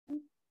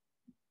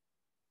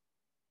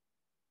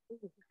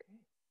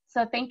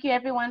So thank you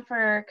everyone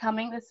for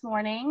coming this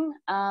morning.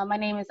 My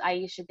name is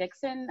Aisha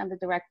Dixon. I'm the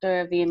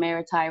director of the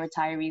AmeriTire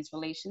Retirees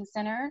Relations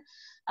Center.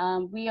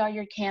 We are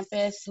your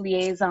campus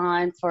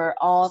liaison for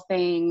all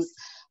things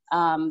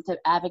to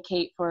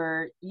advocate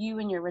for you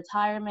in your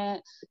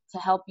retirement, to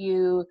help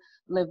you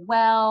live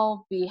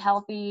well, be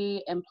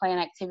healthy, and plan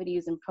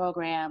activities and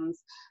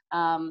programs.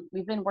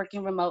 We've been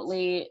working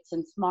remotely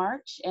since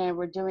March, and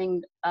we're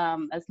doing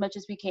as much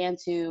as we can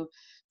to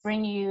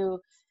bring you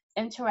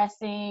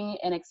interesting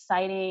and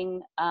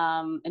exciting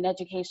and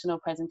educational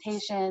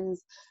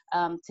presentations.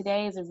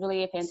 Today is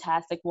really a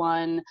fantastic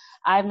one.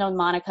 I've known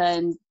Monica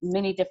in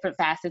many different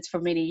facets for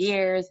many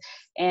years,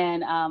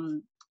 and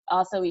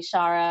also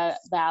Ishara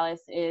Ballas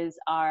is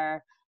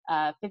our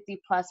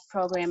 50-plus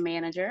program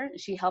manager.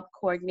 She helped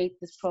coordinate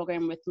this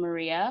program with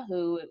Maria,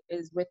 who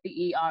is with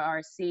the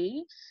ERRC.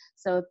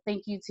 So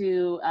thank you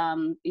to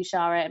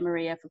Ishara and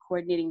Maria for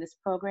coordinating this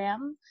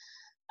program.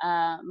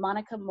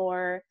 Monica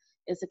Moore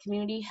is the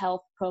Community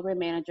Health Program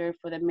Manager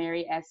for the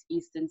Mary S.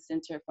 Easton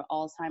Center for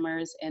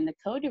Alzheimer's and the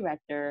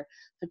co-director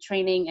for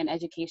training and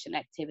education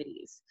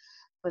activities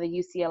for the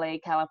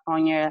UCLA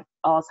California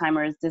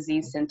Alzheimer's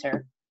Disease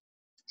Center.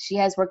 She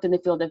has worked in the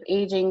field of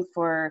aging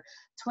for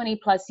 20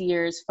 plus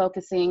years,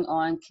 focusing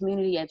on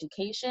community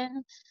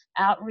education,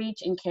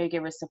 outreach, and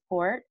caregiver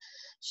support.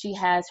 She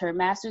has her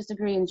master's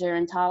degree in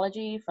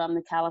gerontology from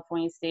the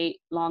California State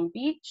Long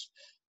Beach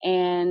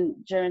and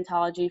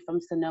gerontology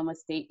from Sonoma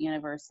State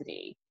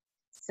University.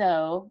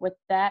 So with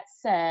that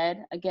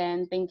said,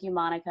 again, thank you,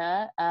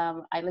 Monica.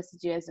 I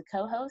listed you as a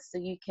co-host, so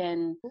you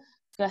can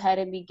go ahead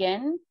and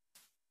begin.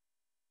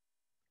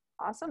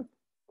 Awesome,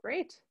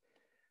 great.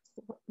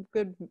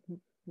 Good.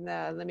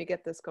 Let me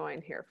get this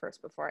going here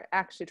first before I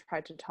actually try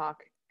to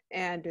talk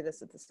and do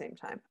this at the same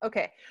time.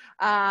 Okay,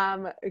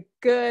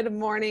 good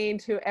morning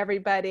to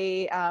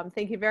everybody.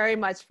 Thank you very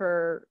much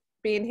for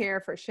being here,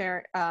 for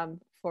sharing,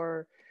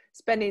 for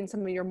spending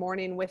some of your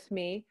morning with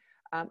me.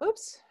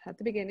 Oops, at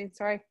the beginning,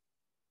 sorry.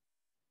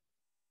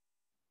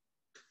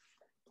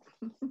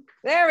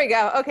 There we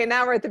go. Okay,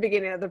 now we're at the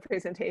beginning of the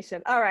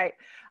presentation. All right.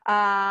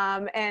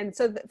 And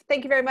so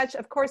thank you very much,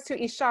 of course, to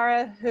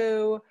Ishara,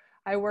 who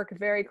I work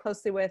very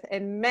closely with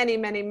in many,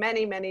 many,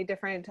 many, many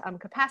different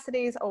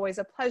capacities. Always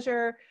a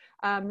pleasure.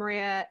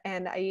 Maria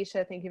and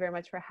Aisha, thank you very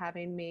much for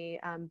having me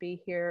be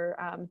here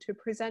to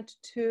present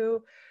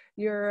to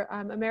your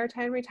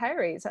American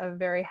retirees. I'm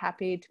very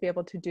happy to be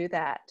able to do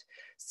that.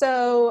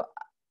 So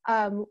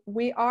I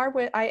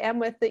am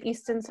with the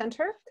Easton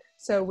Center.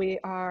 So we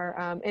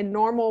are in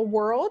normal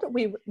world,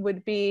 we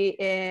would be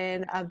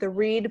in the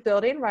Reed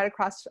building right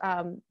across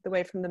the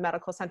way from the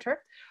medical center.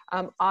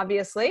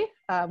 Obviously,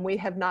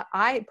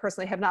 I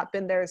personally have not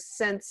been there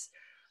since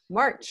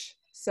March.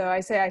 So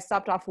I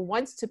stopped off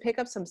once to pick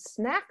up some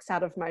snacks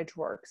out of my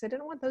drawer because I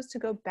didn't want those to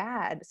go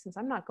bad since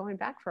I'm not going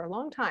back for a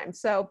long time.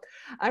 So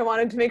I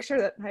wanted to make sure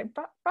that I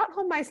brought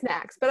home my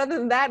snacks. But other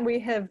than that, we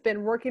have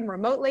been working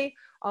remotely.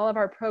 All of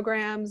our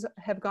programs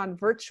have gone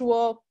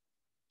virtual.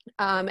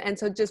 And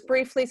so just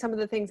briefly, some of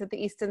the things that the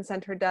Easton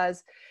Center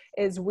does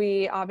is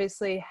we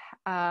obviously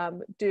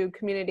do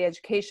community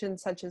education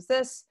such as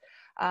this,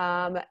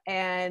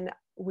 and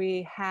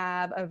we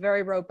have a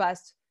very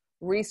robust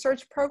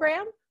research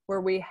program where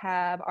we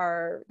have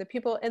the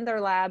people in their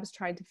labs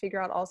trying to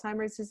figure out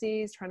Alzheimer's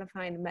disease, trying to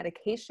find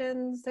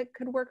medications that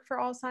could work for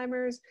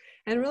Alzheimer's,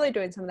 and really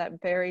doing some of that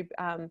very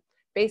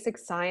basic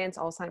science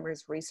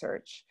Alzheimer's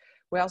research.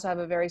 We also have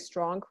a very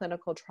strong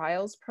clinical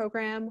trials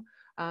program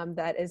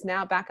that is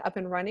now back up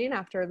and running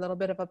after a little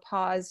bit of a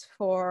pause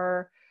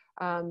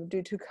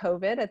due to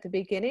COVID at the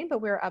beginning,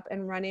 but we're up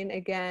and running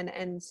again.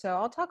 And so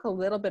I'll talk a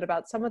little bit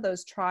about some of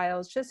those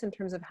trials just in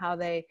terms of how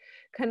they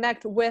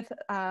connect with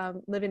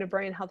living a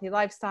brain healthy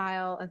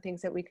lifestyle and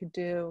things that we could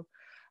do.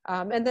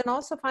 And then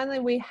also finally,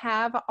 we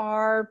have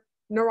our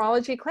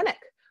neurology clinic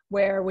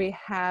where we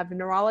have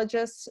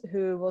neurologists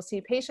who will see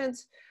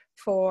patients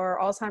for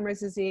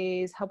Alzheimer's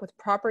disease, help with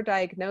proper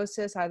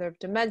diagnosis, either of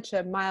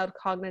dementia, mild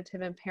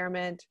cognitive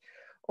impairment,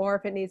 or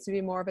if it needs to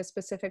be more of a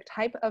specific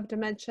type of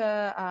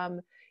dementia,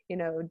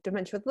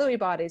 dementia with Lewy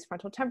bodies,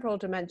 frontotemporal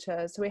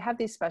dementia. So we have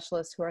these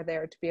specialists who are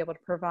there to be able to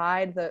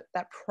provide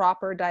that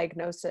proper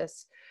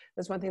diagnosis.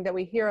 That's one thing that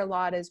we hear a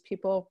lot is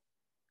people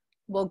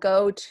will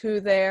go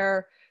to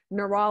their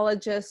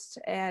neurologist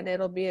and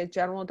it'll be a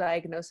general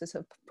diagnosis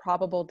of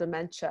probable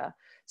dementia.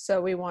 So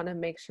we want to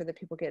make sure that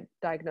people get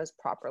diagnosed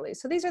properly.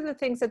 So these are the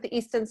things that the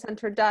Easton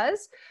Center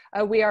does.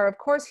 We are, of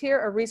course,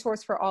 here a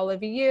resource for all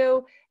of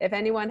you. If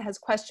anyone has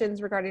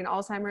questions regarding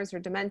Alzheimer's or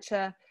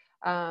dementia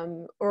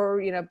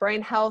or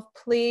brain health,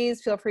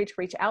 please feel free to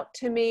reach out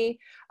to me.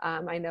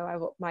 I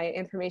know my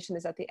information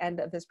is at the end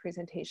of this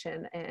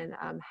presentation, and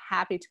I'm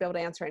happy to be able to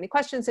answer any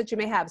questions that you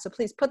may have. So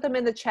please put them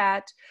in the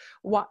chat.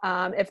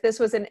 If this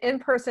was an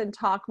in-person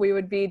talk, we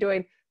would be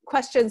doing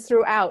questions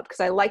throughout because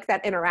I like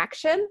that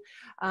interaction.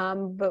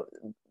 But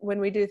when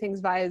we do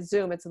things via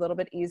Zoom, it's a little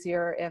bit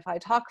easier if I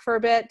talk for a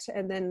bit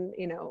and then,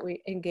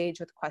 we engage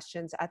with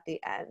questions at the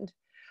end.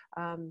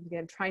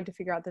 Again, trying to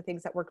figure out the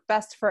things that work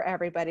best for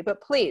everybody.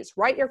 But please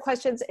write your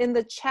questions in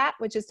the chat,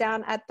 which is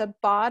down at the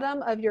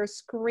bottom of your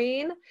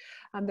screen.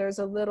 There's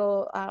a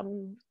little,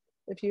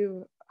 if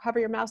you hover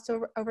your mouse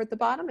over at the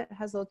bottom, it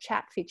has a little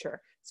chat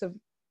feature. So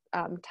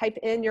type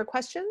in your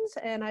questions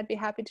and I'd be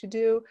happy to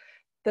do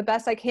the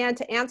best I can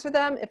to answer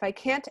them. If I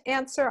can't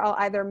answer, I'll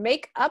either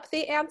make up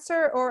the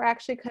answer or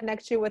actually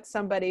connect you with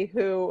somebody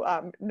who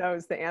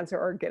knows the answer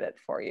or get it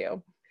for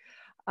you.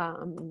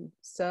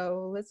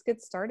 So let's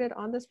get started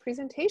on this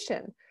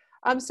presentation.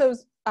 Some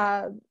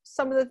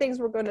of the things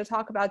we're going to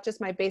talk about,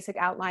 just my basic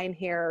outline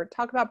here,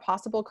 talk about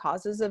possible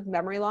causes of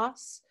memory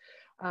loss.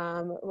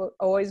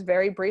 Always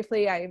very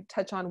briefly, I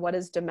touch on what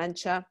is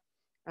dementia.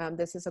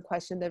 This is a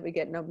question that we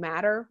get no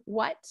matter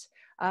what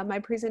my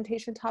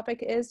presentation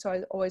topic is, so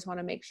I always want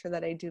to make sure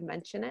that I do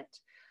mention it.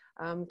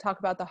 Talk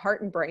about the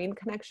heart and brain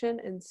connection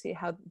and see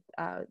how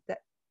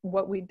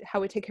how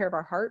we take care of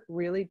our heart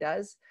really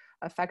does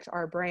affect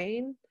our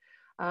brain.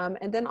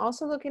 And then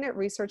also looking at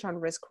research on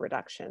risk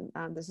reduction.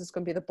 This is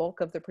going to be the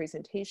bulk of the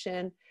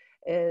presentation,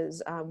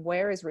 is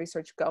where is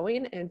research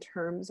going in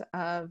terms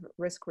of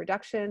risk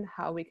reduction,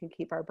 how we can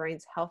keep our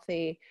brains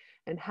healthy,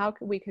 and how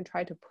we can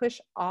try to push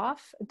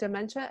off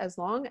dementia as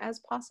long as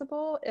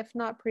possible, if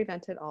not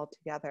prevent it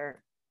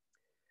altogether.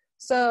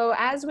 So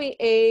as we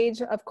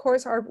age, of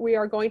course, we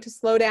are going to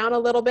slow down a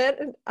little bit.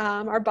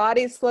 Our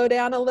bodies slow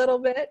down a little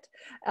bit.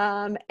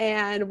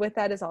 And with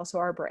that is also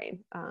our brain.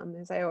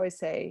 As I always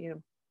say, you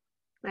know,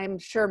 I'm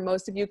sure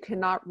most of you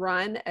cannot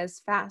run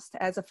as fast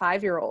as a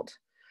 5-year-old.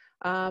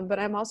 But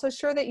I'm also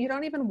sure that you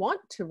don't even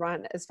want to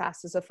run as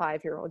fast as a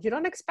 5-year-old. You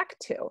don't expect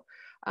to.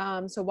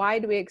 So why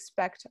do we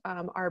expect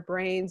our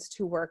brains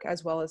to work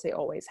as well as they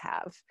always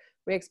have?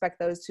 We expect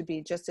those to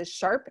be just as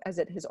sharp as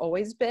it has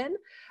always been,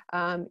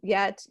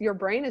 yet your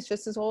brain is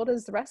just as old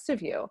as the rest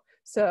of you.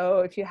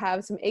 So if you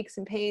have some aches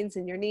and pains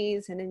in your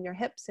knees and in your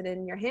hips and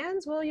in your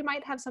hands, well, you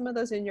might have some of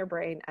those in your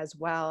brain as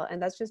well. And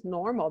that's just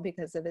normal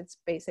because of its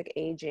basic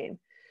aging.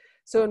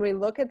 So when we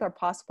look at the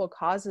possible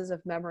causes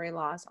of memory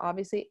loss,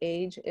 obviously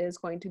age is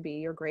going to be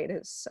your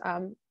greatest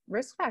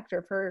risk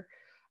factor for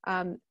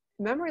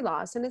memory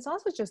loss. And it's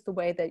also just the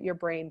way that your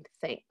brain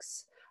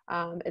thinks.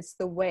 It's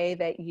the way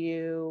that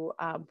you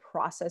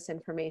process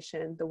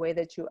information, the way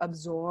that you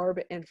absorb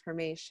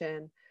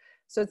information.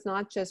 So it's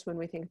not just when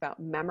we think about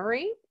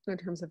memory in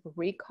terms of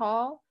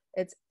recall,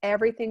 it's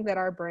everything that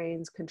our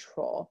brains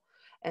control.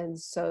 And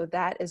so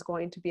that is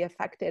going to be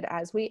affected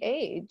as we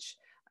age.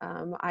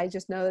 I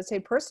just know that, say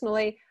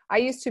personally, I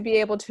used to be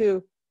able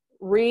to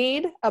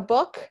read a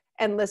book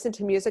and listen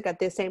to music at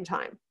the same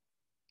time.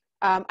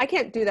 I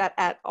can't do that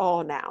at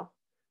all now,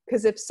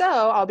 because if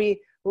so, I'll be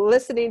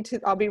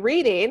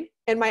reading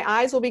and my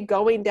eyes will be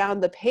going down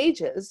the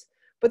pages,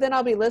 but then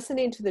I'll be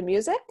listening to the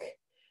music.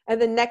 And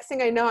the next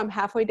thing I know, I'm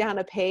halfway down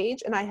a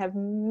page and I have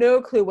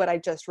no clue what I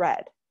just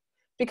read,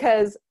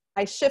 because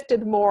I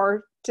shifted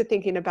more to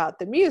thinking about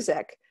the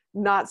music,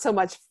 not so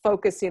much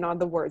focusing on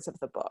the words of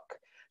the book.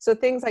 So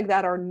things like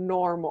that are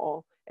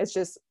normal. It's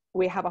just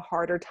we have a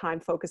harder time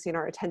focusing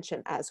our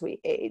attention as we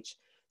age.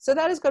 So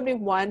that is going to be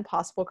one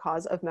possible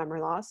cause of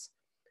memory loss.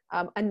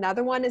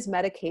 Another one is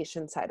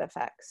medication side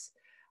effects.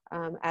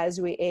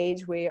 As we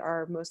age, we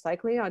are most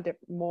likely on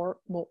more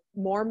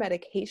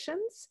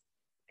medications,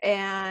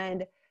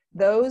 and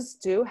those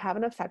do have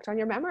an effect on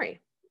your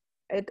memory.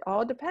 It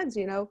all depends,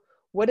 you know,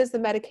 what is the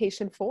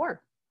medication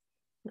for?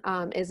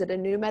 Is it a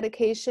new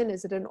medication?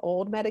 Is it an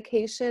old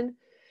medication?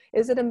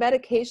 Is it a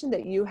medication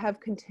that you have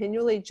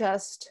continually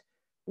just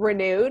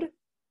renewed,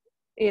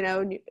 you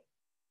know, and you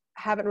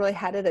haven't really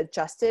had it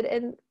adjusted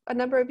in a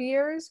number of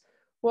years?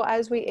 Well,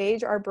 as we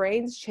age, our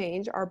brains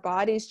change, our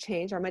bodies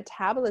change, our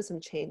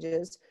metabolism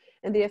changes,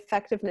 and the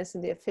effectiveness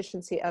and the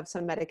efficiency of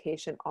some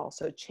medication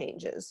also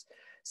changes.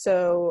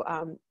 So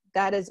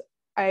that is,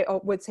 I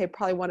would say,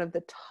 probably one of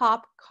the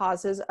top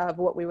causes of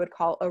what we would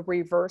call a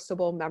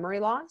reversible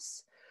memory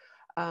loss,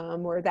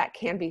 where that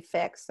can be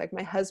fixed. Like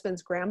my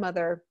husband's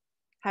grandmother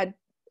had,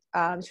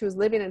 she was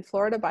living in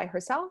Florida by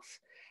herself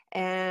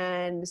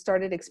and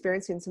started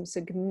experiencing some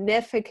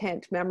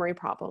significant memory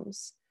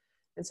problems.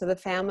 And so the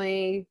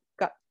family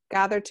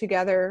gathered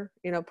together,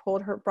 you know,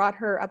 brought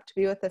her up to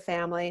be with the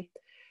family.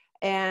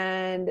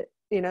 And,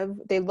 you know,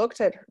 they brought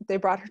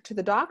her to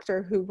the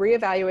doctor, who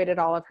reevaluated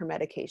all of her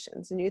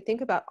medications. And you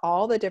think about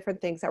all the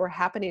different things that were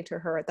happening to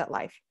her at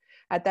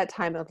that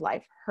time of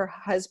life. Her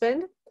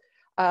husband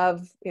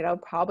of, you know,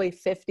 probably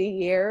 50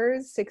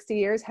 years, 60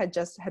 years had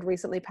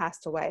recently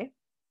passed away.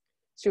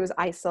 She was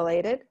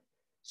isolated.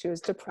 She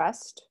was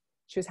depressed.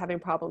 She was having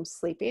problems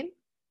sleeping,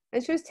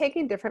 and she was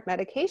taking different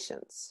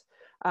medications.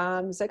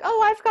 It's like,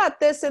 oh, I've got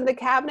this in the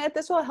cabinet.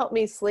 This will help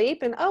me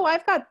sleep. And oh,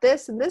 I've got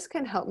this and this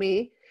can help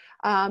me.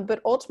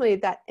 But ultimately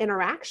that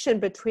interaction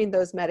between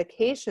those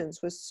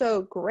medications was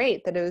so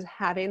great that it was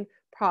having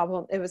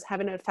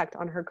an effect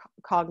on her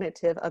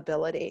cognitive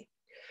ability.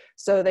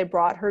 So they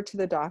brought her to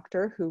the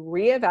doctor, who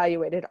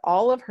reevaluated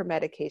all of her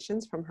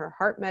medications, from her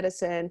heart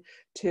medicine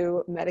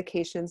to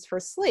medications for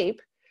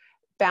sleep,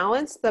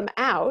 balanced them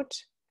out,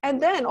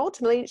 And then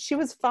ultimately she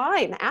was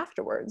fine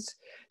afterwards.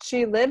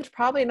 She lived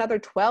probably another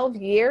 12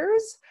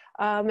 years,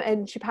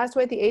 and she passed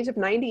away at the age of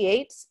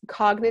 98,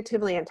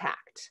 cognitively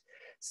intact.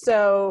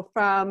 So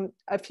from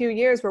a few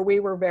years where we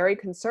were very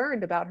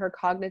concerned about her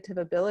cognitive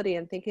ability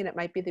and thinking it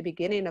might be the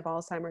beginning of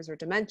Alzheimer's or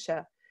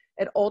dementia,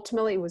 it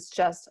ultimately was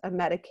just a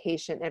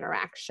medication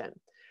interaction.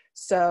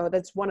 So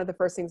that's one of the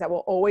first things that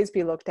will always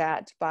be looked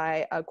at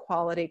by a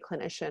quality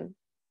clinician.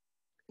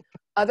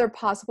 Other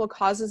possible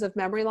causes of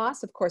memory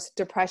loss, of course,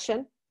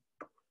 depression.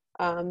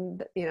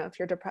 If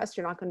you're depressed,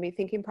 you're not going to be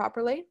thinking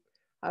properly.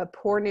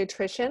 Poor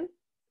nutrition,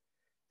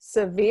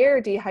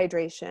 severe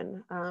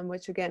dehydration,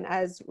 which again,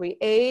 as we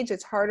age,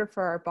 it's harder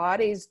for our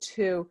bodies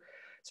to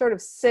sort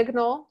of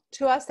signal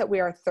to us that we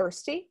are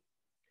thirsty.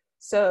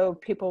 So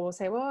people will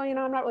say, well, I'm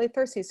not really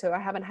thirsty, so I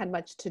haven't had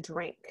much to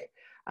drink.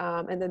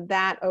 And then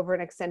that over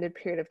an extended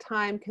period of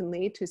time can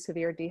lead to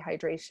severe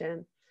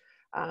dehydration,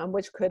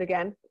 which could,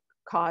 again,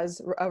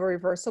 cause a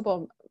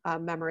reversible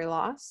memory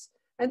loss.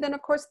 And then,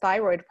 of course,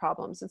 thyroid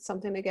problems. It's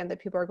something, again,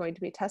 that people are going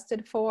to be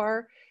tested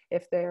for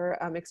if they're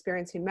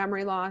experiencing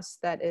memory loss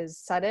that is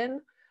sudden.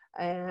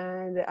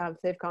 And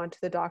if they've gone to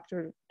the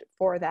doctor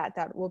for that,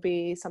 that will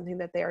be something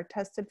that they are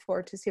tested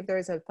for to see if there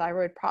is a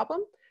thyroid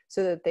problem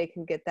so that they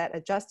can get that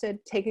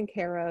adjusted, taken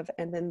care of,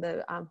 and then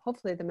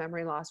hopefully the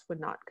memory loss would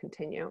not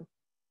continue.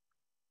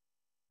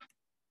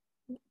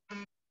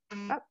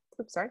 Oh,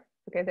 oops, sorry.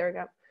 Okay, there we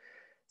go.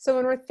 So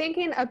when we're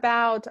thinking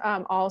about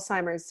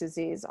Alzheimer's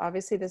disease,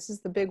 obviously this is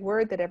the big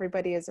word that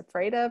everybody is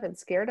afraid of and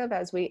scared of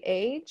as we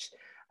age.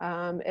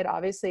 It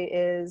obviously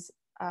is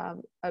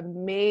a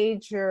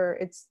major,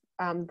 it's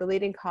the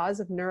leading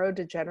cause of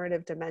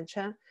neurodegenerative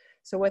dementia.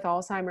 So with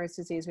Alzheimer's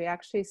disease, we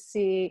actually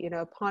see,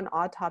 upon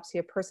autopsy,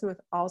 a person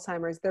with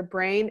Alzheimer's, their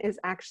brain is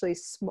actually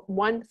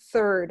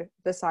 1/3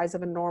 the size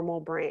of a normal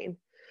brain.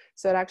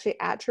 So it actually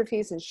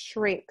atrophies and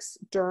shrinks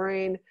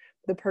during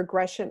the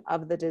progression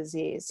of the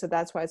disease. So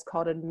that's why it's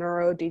called a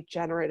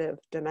neurodegenerative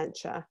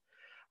dementia.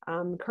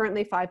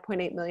 Currently,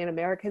 5.8 million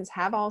Americans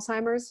have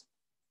Alzheimer's.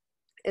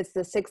 It's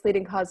the 6th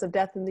leading cause of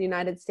death in the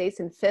United States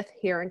and 5th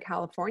here in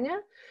California,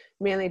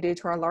 mainly due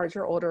to our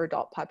larger, older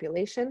adult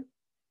population.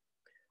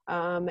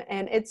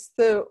 And it's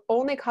the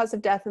only cause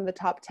of death in the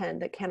top 10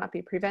 that cannot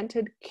be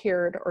prevented,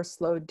 cured, or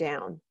slowed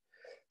down.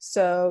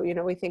 So,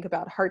 we think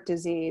about heart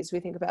disease,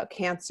 we think about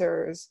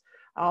cancers.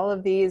 All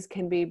of these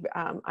can be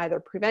either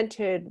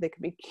prevented, they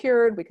can be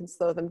cured, we can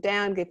slow them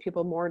down, give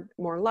people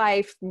more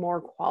life,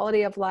 more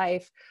quality of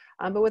life.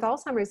 But with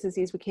Alzheimer's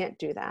disease, we can't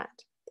do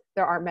that.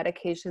 There are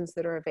medications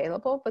that are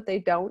available, but they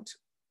don't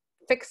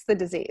fix the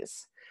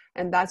disease.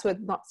 And that's what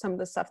some of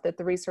the stuff that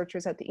the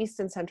researchers at the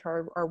Easton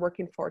Center are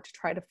working for, to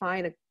try to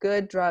find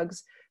good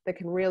drugs that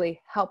can really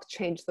help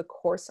change the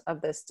course of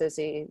this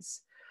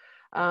disease.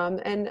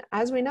 And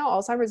as we know,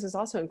 Alzheimer's is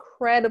also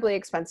incredibly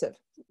expensive,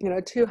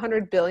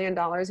 $200 billion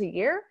a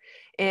year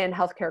in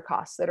healthcare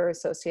costs that are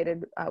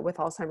associated with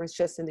Alzheimer's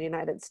just in the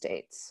United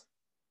States.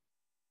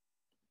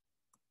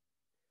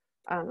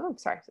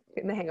 Sorry,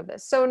 getting the hang of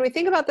this. So when we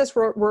think about this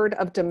word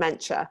of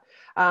dementia,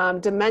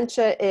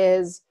 dementia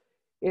is,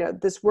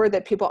 this word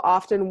that people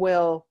often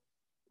will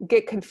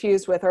get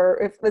confused with,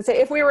 or let's say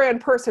if we were in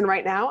person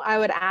right now, I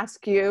would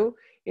ask you,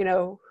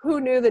 who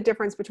knew the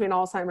difference between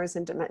Alzheimer's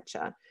and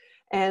dementia?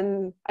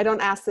 And I don't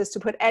ask this to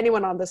put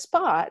anyone on the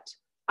spot.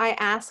 I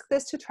ask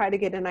this to try to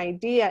get an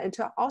idea and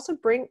to also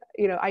bring,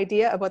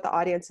 idea of what the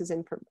audience's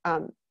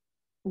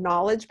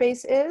knowledge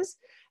base is,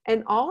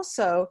 and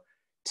also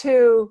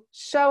to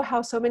show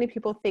how so many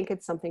people think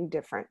it's something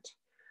different.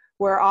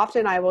 Where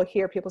often I will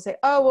hear people say,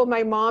 oh, well,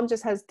 my mom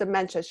just has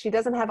dementia. She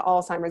doesn't have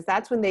Alzheimer's.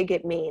 That's when they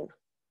get mean.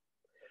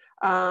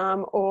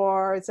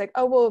 Or it's like,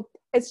 oh, well,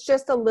 it's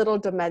just a little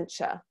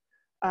dementia.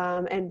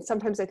 And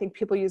sometimes I think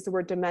people use the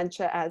word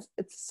dementia as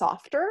it's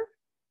softer.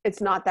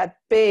 It's not that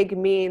big,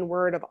 mean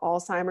word of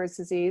Alzheimer's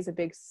disease, a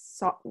big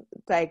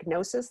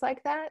diagnosis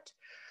like that.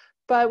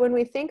 But when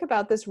we think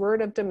about this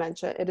word of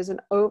dementia, it is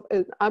an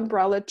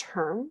umbrella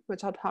term,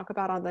 which I'll talk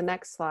about on the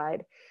next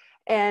slide.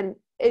 And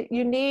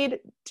you need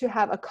to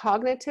have a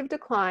cognitive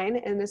decline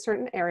in a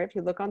certain area. If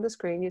you look on the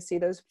screen, you see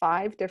those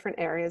 5 different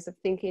areas of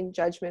thinking,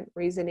 judgment,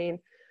 reasoning,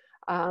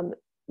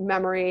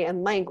 memory,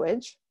 and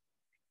language,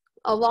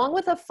 along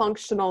with a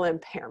functional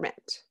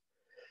impairment.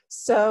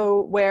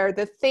 So where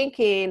the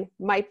thinking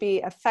might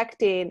be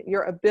affecting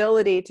your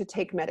ability to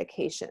take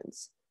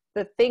medications,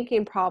 the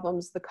thinking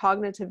problems, the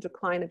cognitive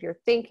decline of your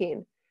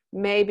thinking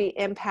may be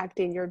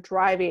impacting your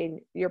driving,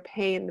 your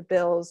paying the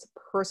bills,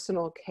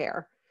 personal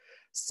care.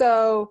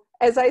 So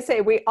as I say,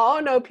 we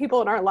all know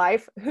people in our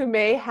life who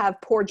may have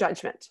poor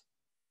judgment,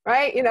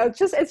 right?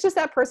 It's just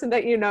that person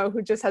that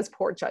who just has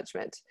poor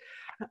judgment.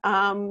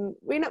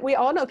 We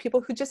all know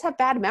people who just have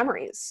bad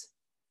memories.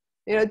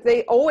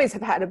 They always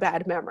have had a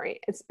bad memory.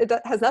 It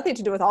has nothing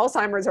to do with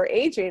Alzheimer's or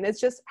aging. It's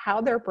just how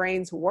their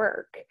brains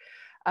work.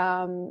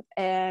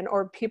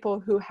 Or people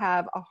who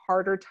have a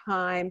harder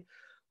time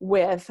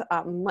with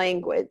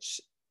language.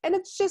 And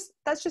that's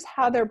just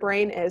how their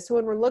brain is. So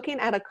when we're looking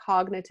at a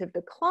cognitive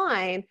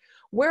decline,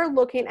 we're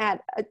looking at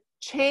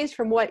change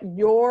from what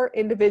your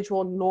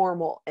individual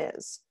normal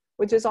is,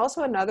 which is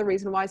also another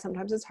reason why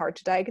sometimes it's hard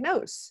to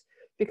diagnose,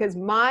 because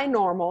my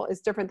normal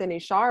is different than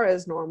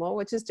Ishara's normal,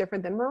 which is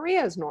different than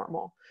Maria's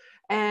normal.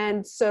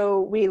 And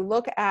so we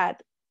look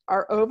at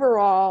our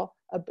overall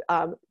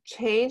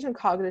change in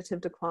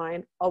cognitive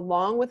decline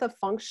along with a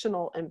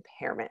functional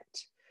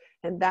impairment.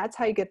 And that's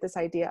how you get this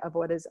idea of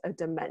what is a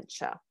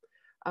dementia.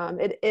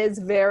 It is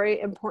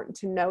very important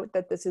to note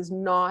that this is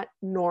not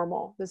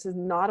normal. This is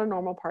not a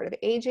normal part of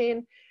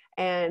aging,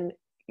 and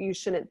you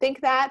shouldn't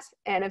think that.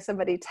 And if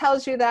somebody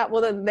tells you that,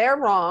 well, then they're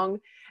wrong,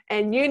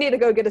 and you need to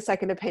go get a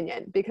second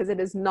opinion, because it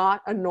is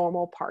not a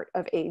normal part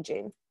of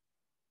aging.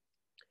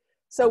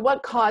 So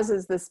what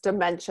causes this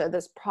dementia,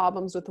 this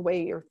problems with the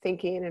way you're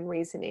thinking and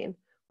reasoning?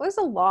 Well, there's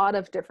a lot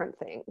of different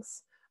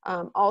things.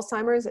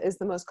 Alzheimer's is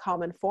the most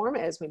common form,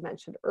 as we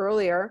mentioned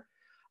earlier.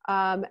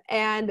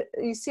 And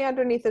you see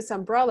underneath this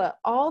umbrella,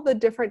 all the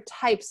different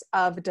types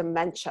of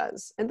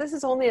dementias. And this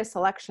is only a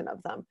selection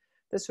of them.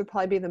 This would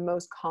probably be the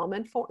most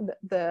common form,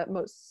 the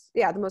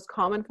most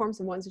common forms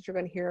and ones that you're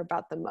going to hear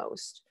about the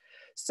most.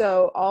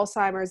 So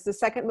Alzheimer's, the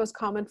second most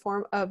common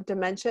form of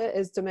dementia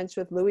is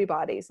dementia with Lewy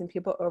bodies in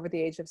people over the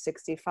age of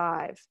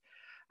 65.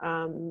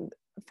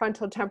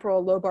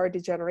 Frontotemporal lobar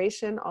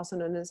degeneration, also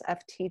known as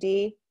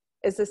FTD,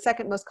 is the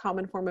second most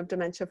common form of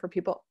dementia for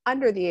people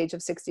under the age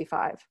of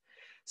 65.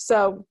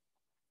 So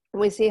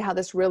we see how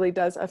this really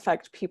does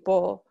affect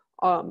people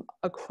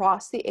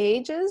across the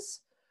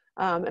ages.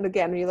 And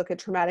again, when you look at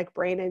traumatic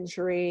brain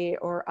injury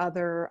or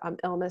other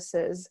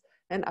illnesses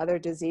and other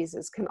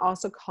diseases, can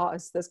also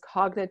cause this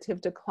cognitive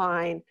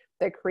decline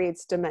that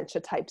creates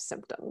dementia type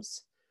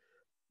symptoms.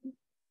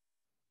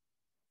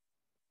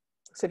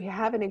 So if you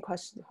have any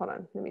questions, hold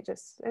on, let me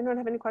just, anyone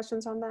have any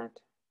questions on that?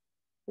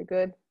 We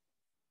good?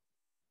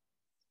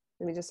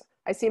 Let me just,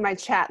 I see my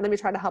chat. Let me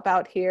try to help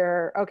out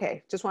here.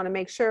 Okay, just want to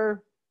make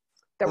sure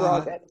that we're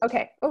all good.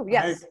 Okay, oh,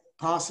 yes.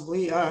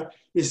 Possibly,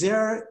 is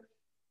there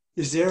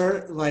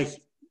like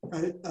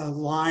a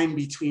line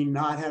between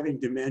not having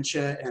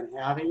dementia and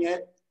having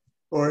it?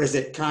 Or is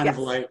it kind of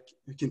like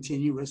a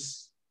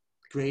continuous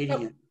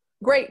gradient?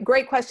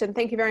 Great question.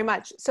 Thank you very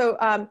much. So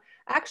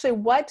actually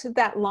what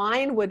that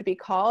line would be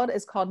called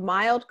is called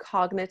mild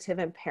cognitive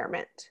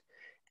impairment,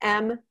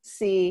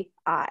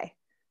 MCI.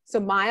 So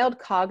mild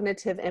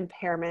cognitive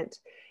impairment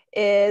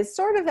is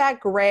sort of that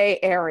gray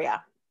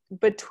area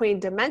between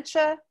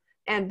dementia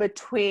and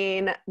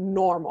between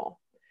normal.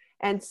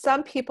 And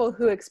some people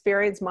who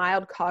experience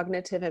mild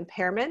cognitive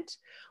impairment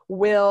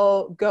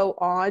will go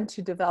on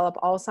to develop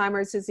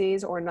Alzheimer's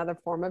disease or another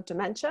form of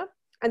dementia,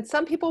 and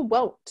some people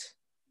won't.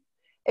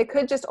 It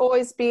could just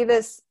always be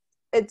this,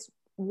 it's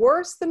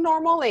worse than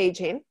normal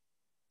aging.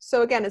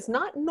 So again, it's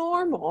not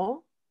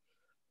normal,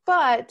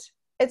 but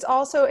it's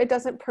also, it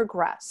doesn't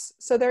progress.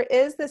 So there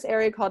is this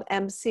area called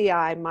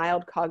MCI,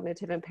 mild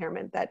cognitive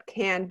impairment, that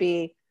can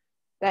be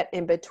that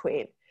in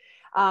between.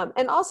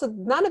 And also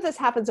none of this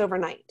happens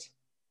overnight.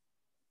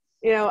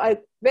 You know,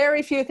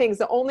 very few things.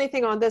 The only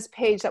thing on this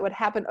page that would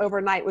happen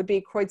overnight would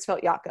be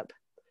Creutzfeldt-Jakob.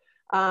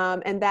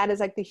 And that is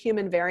like the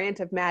human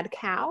variant of mad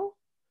cow.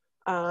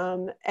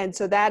 And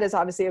so that is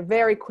obviously a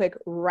very quick,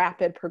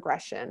 rapid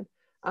progression.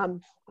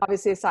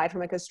 Obviously aside from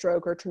like a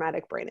stroke or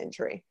traumatic brain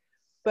injury.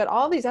 But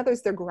all these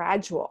others, they're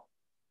gradual.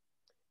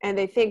 And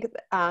they think,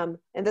 and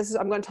this is,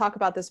 I'm going to talk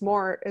about this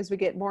more as we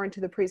get more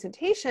into the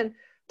presentation,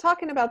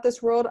 talking about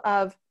this world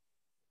of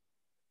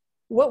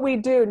what we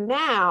do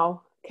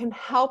now can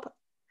help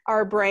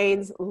our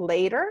brains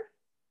later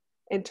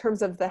in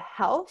terms of the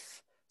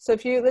health. So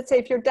if you, let's say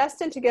if you're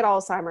destined to get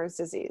Alzheimer's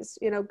disease,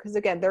 you know, because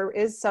again, there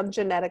is some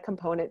genetic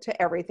component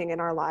to everything in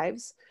our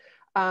lives.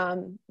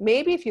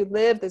 Maybe if you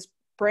live this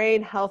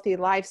brain healthy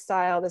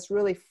lifestyle, this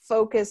really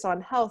focus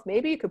on health,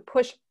 maybe you could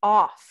push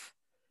off,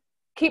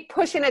 keep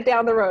pushing it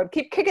down the road,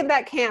 keep kicking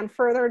that can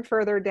further and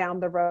further down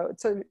the road.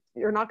 So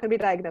you're not going to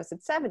be diagnosed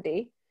at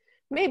 70,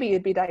 maybe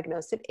you'd be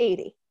diagnosed at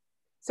 80.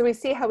 So we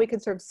see how we can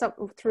sort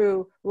of,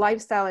 through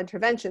lifestyle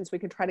interventions, we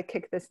can try to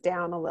kick this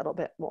down a little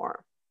bit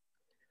more.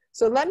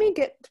 So let me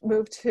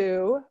move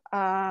to,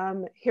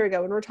 here we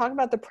go. When we're talking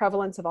about the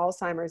prevalence of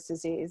Alzheimer's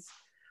disease,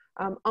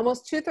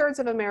 almost 2/3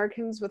 of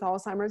Americans with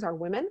Alzheimer's are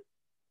women.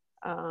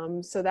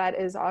 So that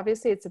is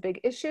obviously, it's a big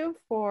issue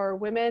for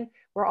women.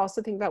 We're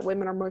also thinking about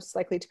women are most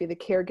likely to be the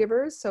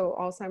caregivers. So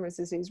Alzheimer's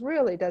disease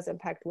really does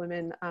impact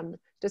women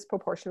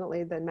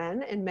disproportionately than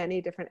men in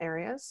many different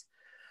areas.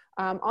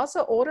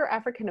 Also, older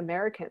African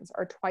Americans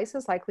are twice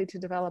as likely to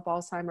develop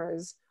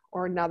Alzheimer's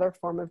or another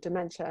form of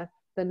dementia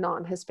than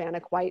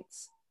non-Hispanic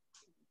whites.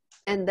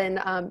 And then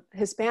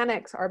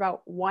Hispanics are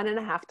about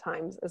 1.5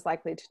 times as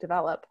likely to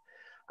develop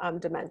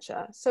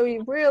dementia. So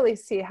you really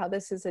see how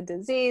this is a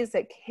disease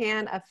that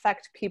can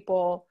affect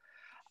people.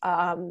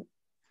 We're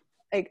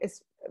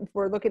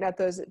looking at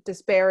those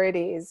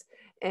disparities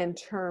in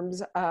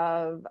terms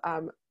of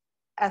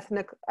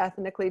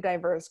ethnically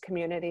diverse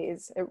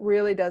communities. It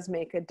really does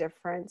make a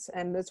difference.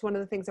 And that's one of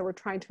the things that we're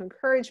trying to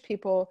encourage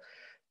people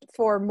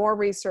for more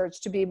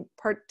research to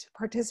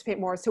participate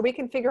more, so we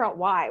can figure out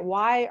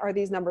why are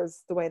these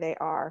numbers the way they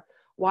are?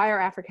 Why are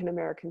African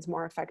Americans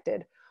more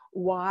affected?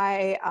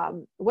 Why,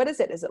 what is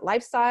it? Is it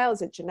lifestyle?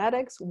 Is it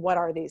genetics? What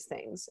are these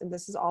things? And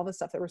this is all the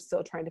stuff that we're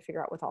still trying to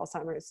figure out with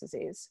Alzheimer's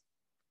disease.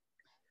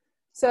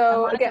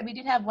 So Monica, again, we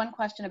did have one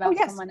question about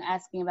yes. someone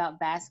asking about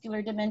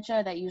vascular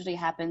dementia that usually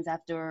happens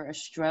after a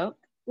stroke.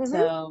 Mm-hmm.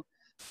 So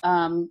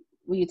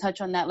will you touch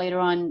on that later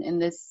on in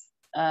this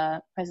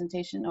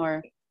presentation,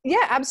 or?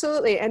 Yeah,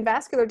 absolutely. And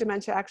vascular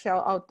dementia, actually,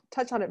 I'll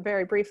touch on it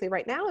very briefly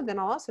right now, and then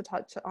I'll also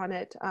touch on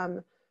it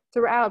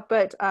throughout.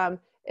 But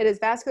it is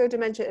vascular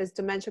dementia is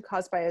dementia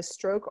caused by a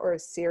stroke or a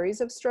series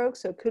of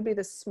strokes. So it could be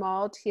the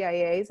small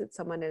TIAs that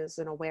someone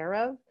isn't aware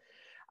of.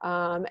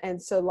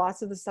 And so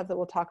lots of the stuff that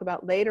we'll talk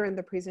about later in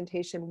the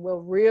presentation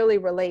will really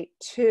relate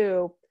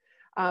to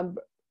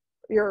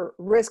your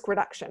risk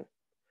reduction.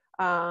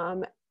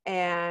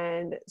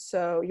 And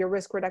so your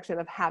risk reduction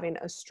of having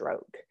a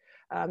stroke.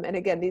 And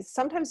again,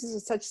 sometimes these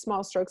are such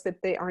small strokes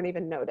that they aren't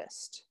even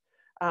noticed.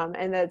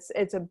 And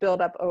it's a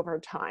buildup over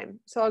time.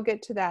 So I'll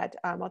get to that.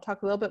 I'll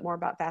talk a little bit more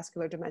about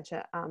vascular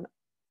dementia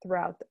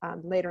throughout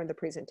later in the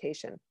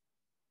presentation.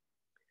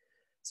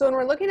 So when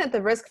we're looking at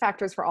the risk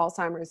factors for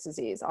Alzheimer's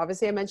disease,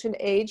 obviously I mentioned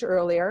age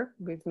earlier,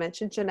 we've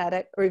mentioned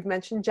we've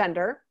mentioned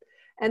gender,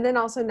 and then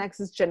also next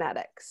is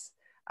genetics.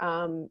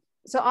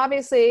 So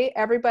obviously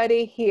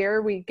everybody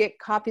here, we get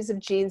copies of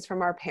genes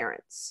from our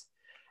parents.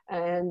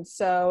 And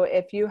so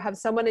if you have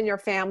someone in your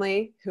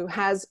family who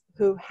had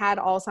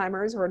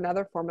Alzheimer's or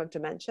another form of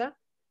dementia,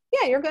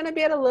 yeah, you're going to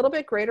be at a little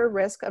bit greater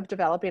risk of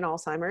developing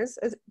Alzheimer's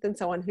than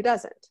someone who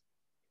doesn't.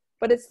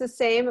 But it's the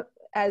same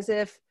as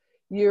if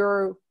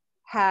you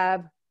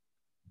have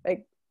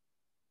like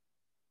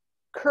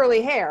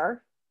curly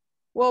hair.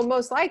 Well,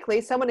 most likely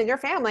someone in your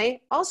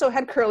family also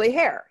had curly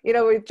hair. You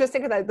know, we just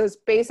think of that, those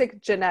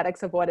basic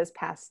genetics of what is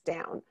passed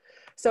down.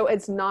 So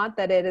it's not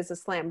that it is a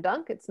slam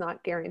dunk. It's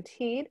not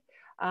guaranteed.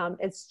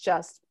 It's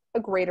just a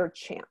greater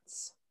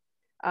chance.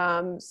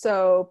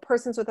 So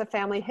persons with a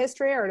family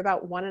history are at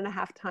about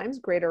 1.5 times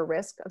greater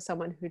risk of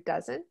someone who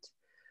doesn't.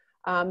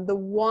 The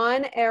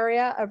one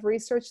area of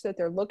research that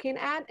they're looking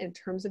at in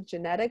terms of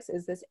genetics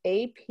is this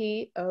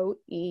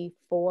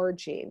APOE4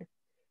 gene.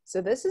 So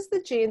this is the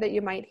gene that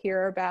you might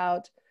hear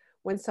about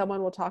when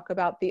someone will talk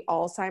about the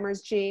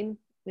Alzheimer's gene,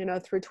 you know,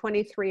 through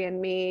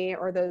 23andMe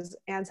or those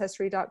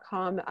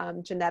Ancestry.com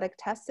genetic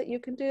tests that you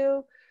can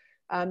do.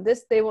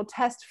 They will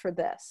test for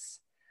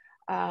this.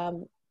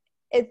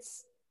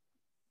 It's,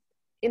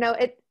 you know,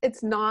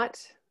 it's not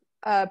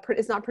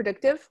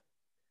predictive.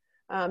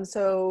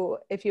 So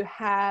if you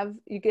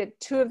get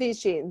 2 of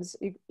these genes,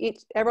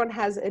 everyone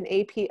has an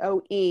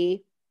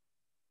APOE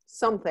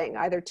something,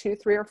 either 2,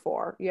 3, or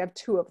 4. You have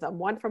 2 of them,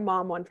 one from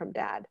mom, one from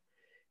dad.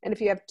 And if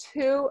you have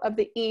 2 of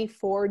the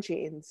E4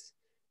 genes,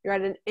 you're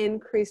at an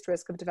increased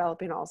risk of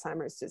developing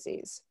Alzheimer's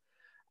disease.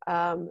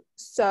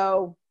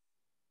 So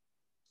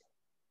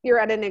you're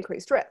at an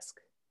increased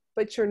risk,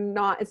 but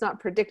it's not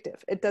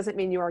predictive. It doesn't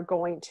mean you are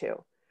going to.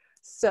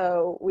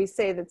 So we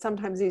say that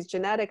sometimes these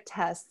genetic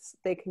tests,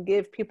 they can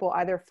give people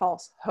either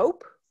false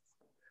hope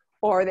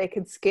or they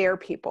could scare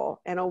people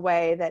in a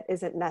way that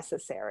isn't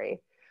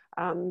necessary.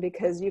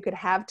 Because you could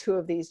have 2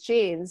 of these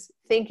genes,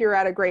 think you're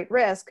at a great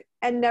risk,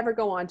 and never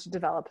go on to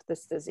develop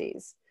this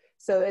disease.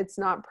 So it's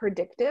not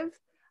predictive.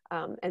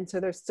 And so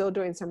they're still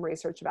doing some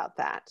research about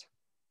that.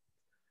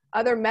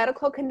 Other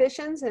medical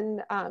conditions,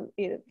 and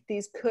you know,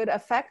 these could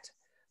affect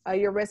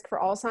your risk for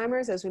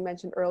Alzheimer's, as we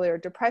mentioned earlier: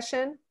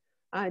 depression,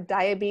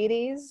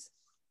 diabetes,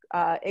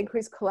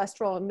 increased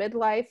cholesterol in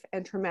midlife,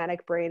 and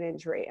traumatic brain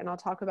injury. And I'll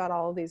talk about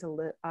all of these a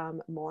little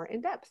more in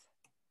depth.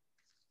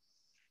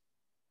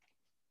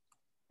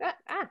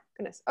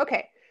 Goodness.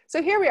 Okay,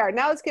 so here we are.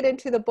 Now let's get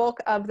into the bulk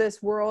of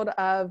this world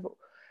of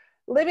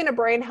living a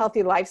brain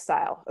healthy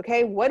lifestyle.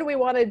 Okay, what do we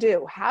want to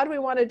do? How do we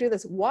want to do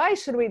this? Why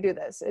should we do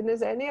this? And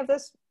is any of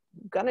this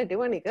gonna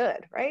do any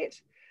good, right?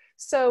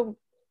 So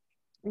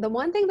the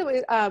one thing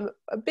that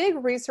a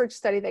big research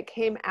study that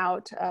came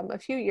out a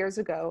few years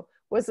ago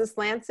was this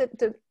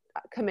Lancet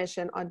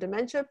Commission on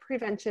Dementia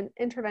Prevention,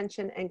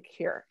 Intervention, and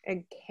Care.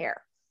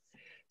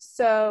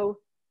 So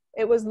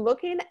it was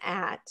looking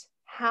at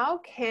how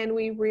can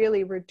we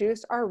really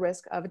reduce our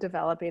risk of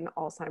developing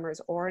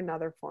Alzheimer's or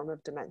another form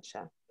of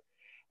dementia.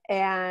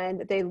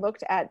 And they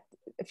looked at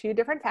a few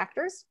different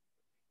factors,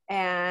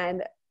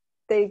 and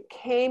they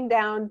came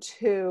down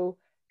to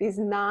these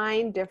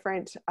 9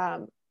 different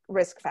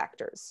risk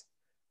factors.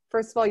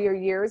 First of all, your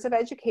years of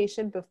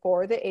education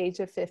before the age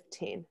of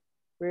 15,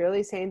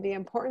 really saying the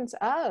importance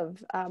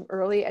of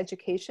early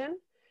education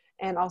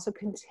and also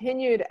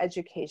continued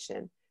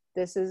education.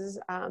 This is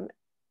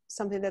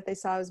something that they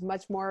saw as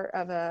much more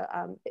of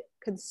a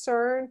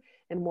concern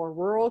in more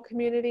rural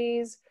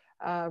communities,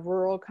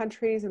 rural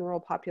countries, and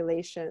rural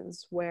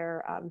populations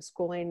where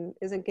schooling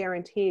isn't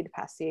guaranteed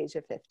past the age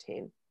of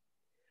 15.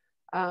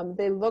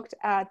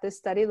 This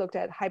study looked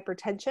at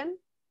hypertension,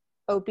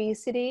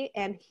 obesity,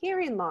 and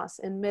hearing loss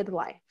in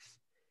midlife.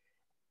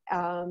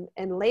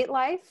 In late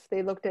life,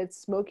 they looked at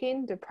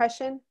smoking,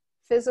 depression,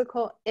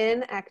 physical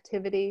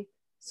inactivity,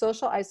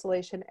 social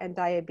isolation, and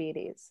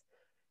diabetes.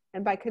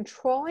 And by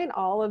controlling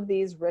all of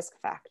these risk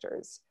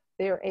factors,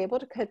 they are able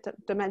to cut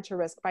dementia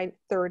risk by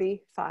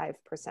 35%.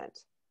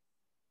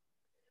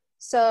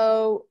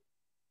 So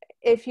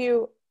if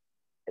you,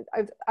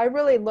 I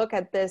really look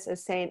at this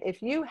as saying,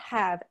 if you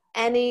have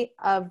any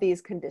of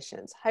these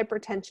conditions,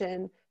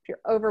 hypertension, if you're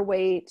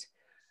overweight,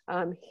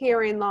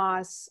 hearing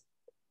loss,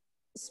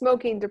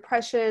 smoking,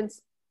 depression,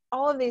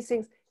 all of these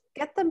things,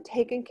 get them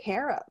taken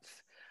care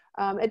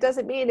of. It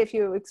doesn't mean if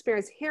you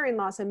experience hearing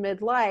loss in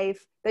midlife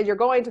that you're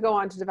going to go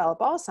on to develop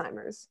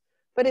Alzheimer's.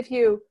 But if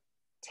you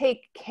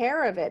take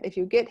care of it, if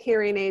you get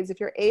hearing aids, if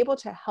you're able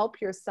to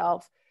help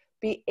yourself,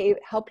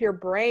 help your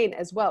brain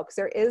as well, because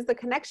there is the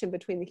connection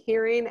between the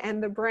hearing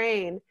and the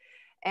brain,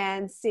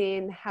 and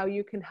seeing how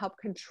you can help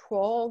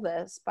control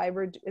this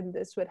and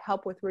this would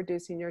help with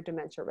reducing your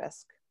dementia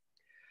risk.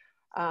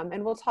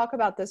 And we'll talk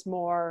about this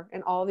more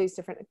in all these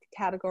different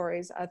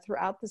categories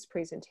throughout this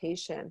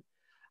presentation.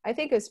 I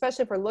think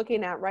especially if we're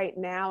looking at right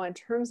now in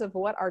terms of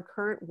what our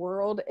current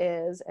world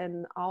is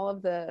and all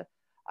of the,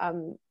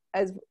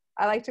 as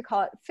I like to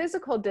call it,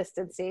 physical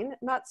distancing,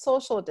 not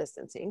social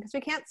distancing, because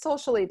we can't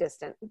socially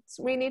distance.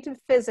 We need to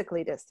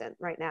physically distant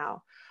right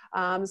now.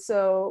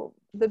 So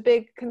the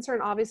big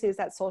concern obviously is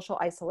that social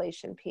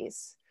isolation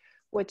piece,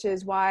 which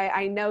is why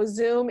I know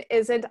Zoom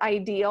isn't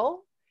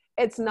ideal.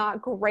 It's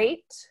not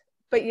great,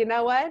 but you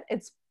know what?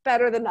 It's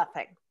better than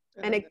nothing.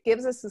 And it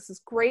gives us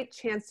this great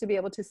chance to be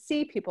able to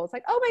see people. It's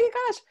like, oh my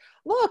gosh,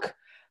 look,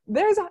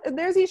 there's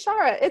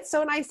Ishara. It's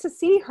so nice to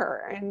see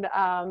her. And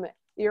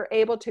you're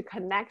able to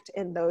connect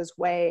in those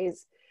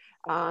ways.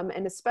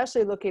 And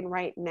especially looking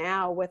right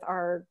now with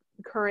our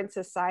current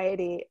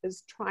society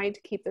is trying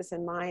to keep this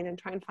in mind and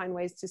try and find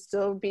ways to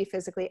still be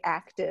physically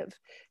active,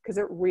 because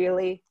it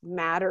really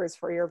matters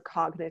for your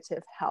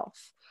cognitive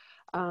health.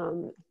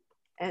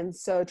 And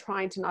so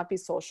trying to not be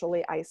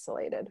socially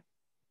isolated.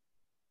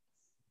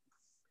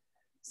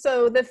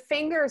 So the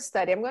FINGER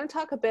study, I'm going to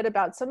talk a bit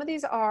about, some of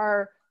these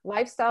are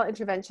lifestyle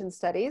intervention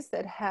studies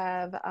that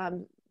have,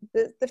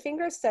 the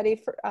FINGER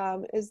study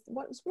is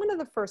one of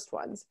the first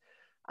ones,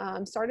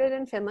 started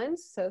in Finland.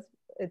 So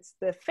it's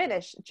the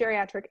Finnish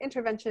geriatric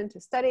intervention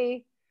to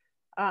study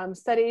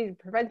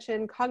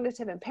prevention,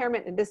 cognitive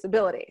impairment, and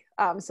disability.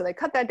 So they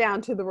cut that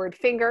down to the word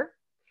FINGER.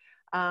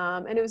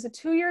 And it was a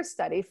 2-year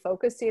study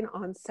focusing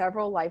on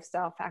several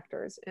lifestyle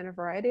factors and a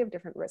variety of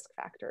different risk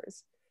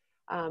factors.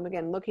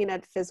 Again, looking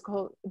at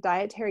physical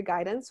dietary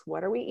guidance.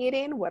 What are we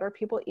eating? What are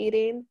people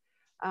eating?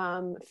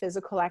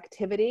 Physical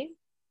activity,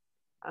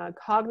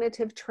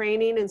 cognitive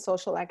training and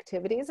social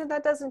activities. And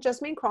that doesn't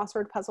just mean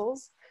crossword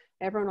puzzles.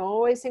 Everyone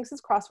always thinks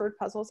it's crossword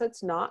puzzles.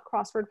 It's not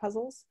crossword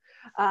puzzles.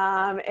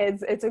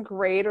 It's a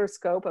greater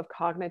scope of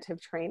cognitive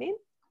training.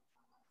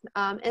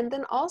 And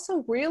then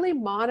also really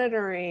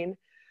monitoring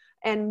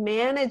and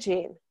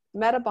managing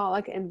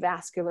metabolic and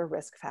vascular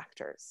risk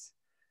factors.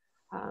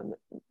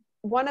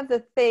 One of the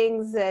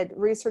things that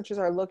researchers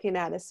are looking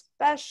at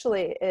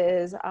especially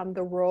is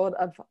the role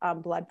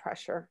of blood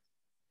pressure.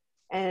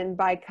 And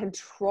by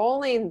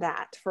controlling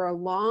that for a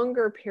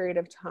longer period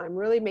of time,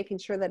 really making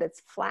sure that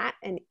it's flat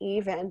and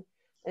even,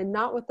 and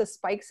not with the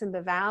spikes and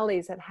the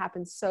valleys that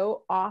happen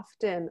so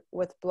often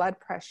with blood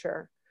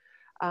pressure,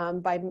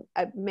 by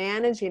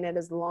managing it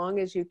as long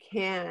as you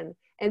can,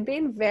 and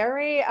being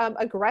very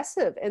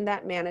aggressive in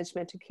that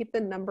management to keep the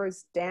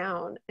numbers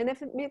down. And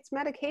if it needs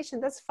medication,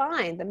 that's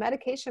fine. The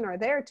medication are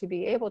there to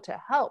be able to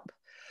help.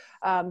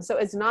 So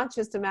it's not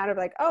just a matter of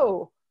like,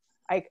 oh,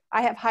 I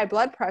have high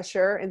blood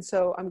pressure, and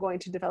so I'm going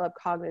to develop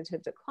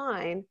cognitive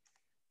decline.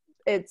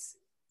 It's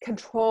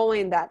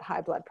controlling that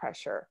high blood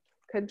pressure,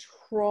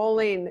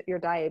 controlling your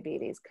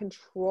diabetes,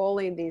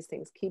 controlling these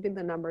things, keeping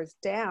the numbers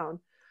down.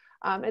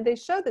 And they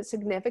showed that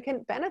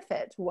significant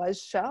benefit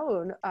was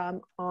shown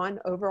on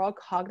overall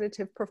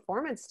cognitive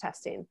performance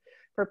testing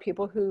for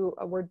people who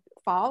were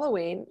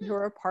who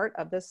were a part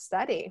of this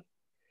study.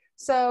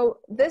 So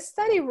this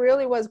study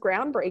really was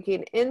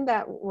groundbreaking in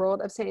that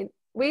world of saying,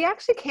 we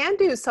actually can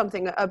do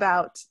something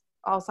about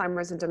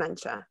Alzheimer's and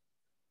dementia.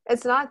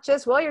 It's not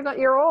just, well,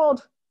 you're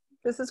old.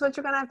 This is what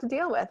you're going to have to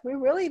deal with.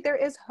 There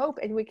is hope,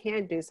 and we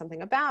can do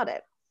something about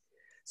it.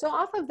 So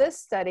off of this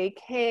study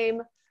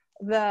came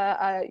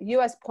the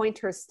US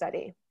Pointer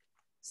study.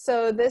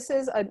 So this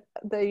is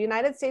the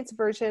United States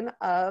version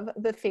of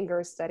the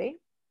FINGER study.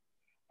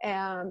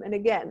 And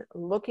again,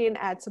 looking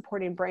at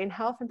supporting brain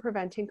health and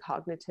preventing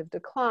cognitive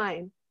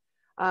decline.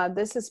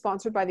 This is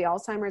sponsored by the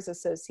Alzheimer's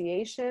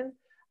Association.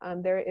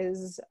 There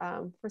is,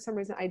 for some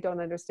reason, I don't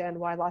understand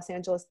why Los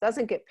Angeles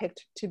doesn't get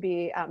picked to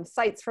be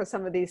sites for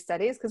some of these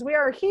studies, because we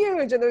are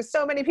huge and there's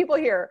so many people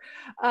here.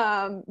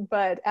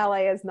 But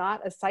LA is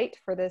not a site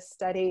for this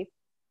study.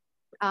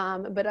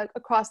 But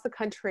across the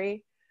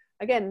country,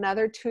 again,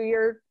 another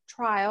 2-year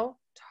trial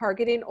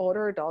targeting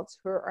older adults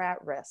who are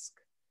at risk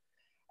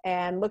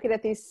and looking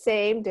at these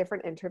same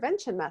different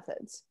intervention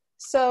methods.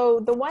 So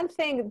the one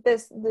thing,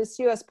 this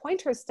US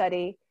Pointer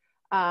study,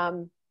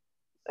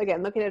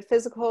 again, looking at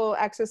physical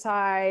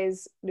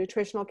exercise,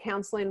 nutritional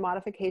counseling,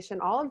 modification,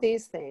 all of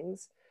these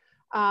things,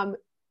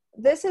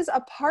 this is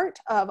a part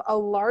of a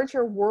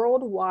larger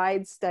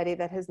worldwide study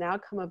that has now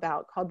come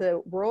about called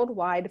the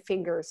Worldwide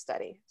Finger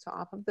Study. So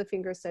off of the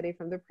finger study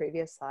from the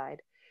previous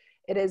slide.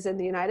 It is in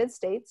the United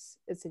States,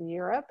 it's in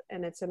Europe,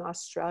 and it's in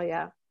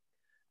Australia.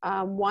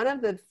 One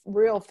of the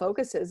real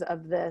focuses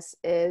of this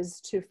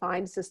is to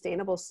find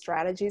sustainable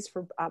strategies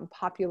for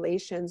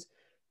populations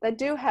that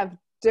do have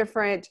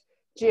different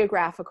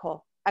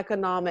geographical,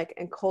 economic,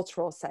 and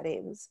cultural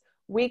settings.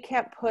 We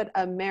can't put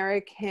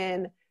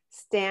American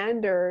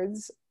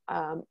standards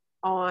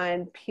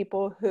on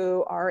people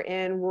who are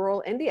in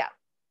rural India.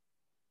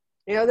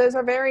 You know, those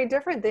are very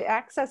different. The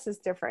access is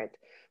different.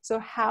 So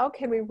how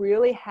can we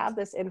really have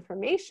this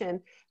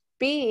information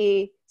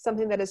be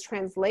something that is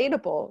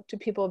translatable to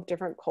people of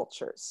different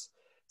cultures?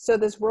 So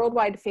this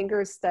Worldwide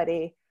Fingers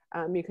Study,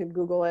 you can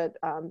Google it,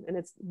 and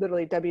it's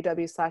literally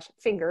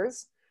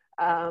www.fingers.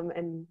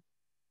 And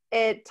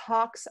it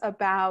talks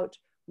about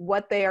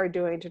what they are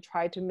doing to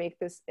try to make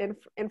this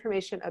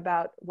information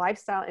about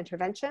lifestyle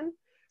intervention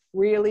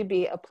really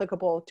be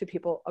applicable to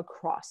people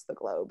across the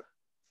globe.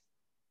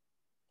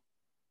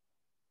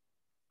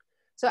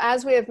 So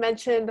as we have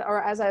mentioned,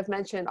 or as I've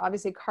mentioned,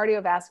 obviously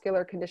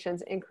cardiovascular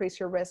conditions increase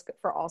your risk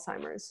for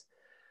Alzheimer's.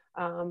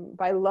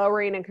 By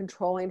lowering and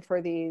controlling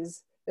for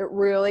these, it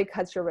really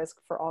cuts your risk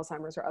for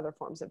Alzheimer's or other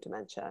forms of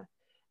dementia.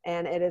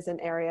 And it is an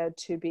area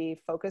to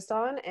be focused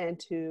on and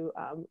to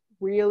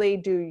really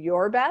do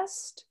your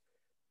best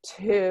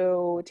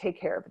to take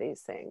care of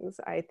these things.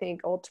 I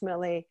think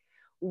ultimately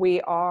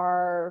we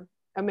are,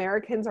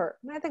 Americans are,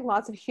 I think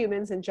lots of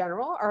humans in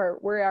general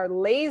we are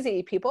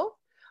lazy people.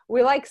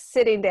 We like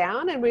sitting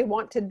down and we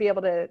want to be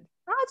able to,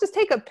 I'll just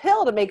take a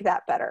pill to make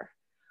that better.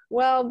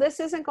 Well, this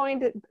isn't going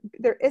to,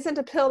 there isn't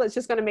a pill that's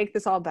just going to make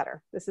this all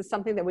better. This is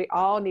something that we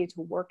all need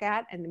to work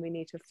at and we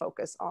need to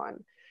focus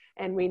on.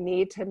 And we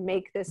need to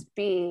make this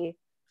be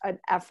an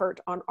effort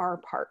on our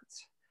part.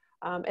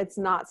 It's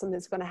not something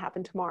that's going to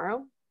happen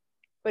tomorrow,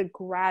 but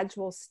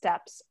gradual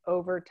steps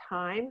over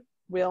time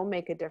will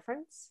make a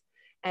difference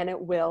and it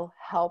will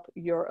help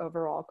your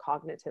overall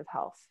cognitive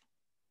health.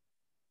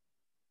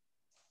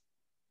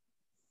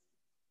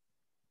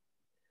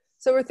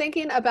 So we're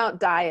thinking about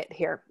diet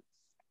here.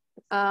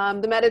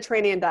 The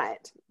Mediterranean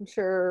diet. I'm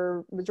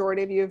sure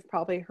majority of you have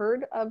probably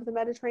heard of the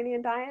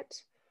Mediterranean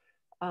diet.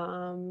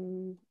 I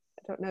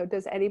don't know,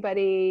 does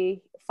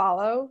anybody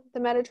follow the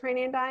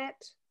Mediterranean diet?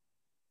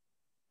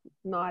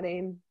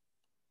 Nodding,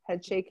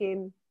 head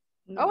shaking.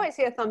 Oh, I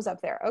see a thumbs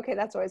up there. Okay,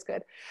 that's always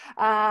good.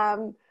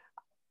 And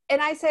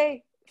I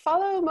say,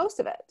 follow most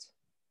of it.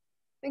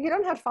 Like, you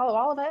don't have to follow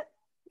all of it.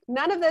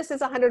 None of this is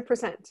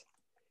 100%.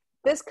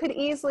 This could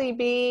easily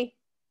be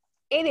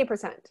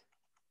 80%.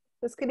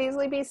 This could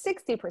easily be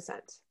 60%.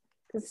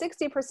 Because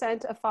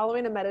 60% of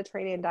following a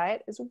Mediterranean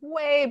diet is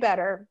way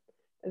better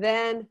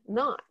than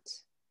not.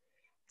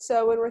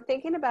 So when we're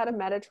thinking about a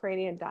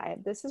Mediterranean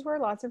diet, this is where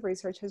lots of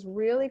research has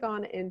really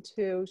gone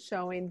into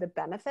showing the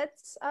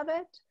benefits of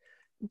it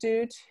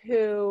due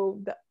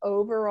to the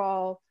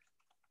overall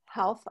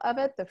health of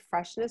it, the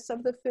freshness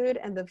of the food,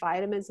 and the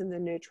vitamins and the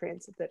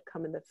nutrients that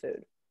come in the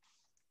food.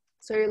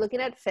 So you're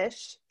looking at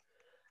fish,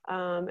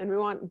 and we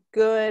want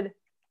good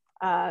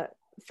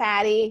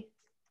fatty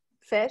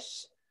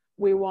fish.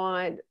 We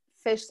want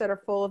fish that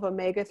are full of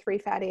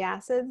omega-3 fatty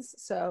acids.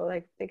 So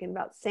like thinking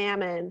about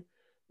salmon,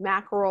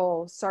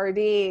 mackerel,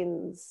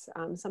 sardines,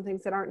 some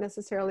things that aren't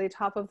necessarily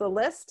top of the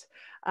list,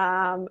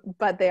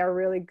 but they are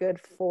really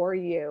good for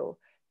you.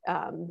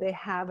 They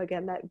have,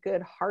 again, that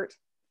good heart,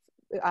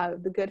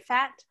 the good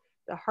fat,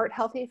 the heart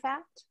healthy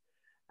fat.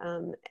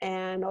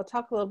 And I'll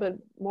talk a little bit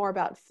more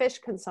about fish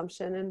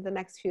consumption in the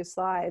next few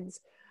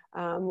slides.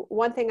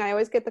 One thing I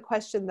always get the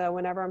question though,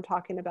 whenever I'm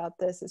talking about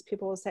this, is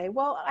people will say,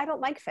 well, I don't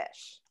like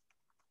fish.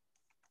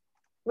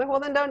 I'm like, well,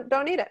 then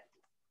don't eat it.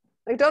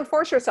 Like, don't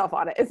force yourself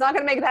on it. It's not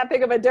going to make that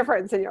big of a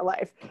difference in your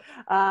life.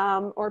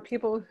 Or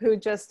people who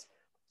just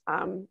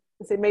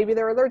say maybe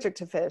they're allergic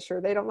to fish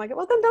or they don't like it.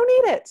 Well, then don't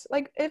eat it.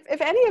 Like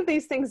if any of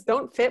these things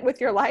don't fit with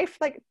your life,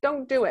 like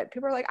don't do it.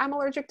 People are like, I'm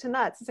allergic to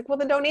nuts. It's like, well,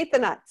 then don't eat the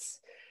nuts.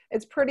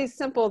 It's pretty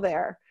simple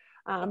there.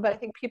 But I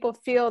think people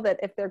feel that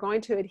if they're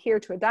going to adhere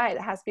to a diet,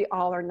 it has to be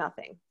all or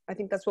nothing. I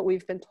think that's what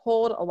we've been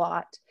told a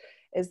lot,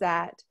 is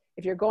that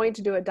if you're going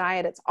to do a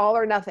diet, it's all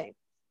or nothing.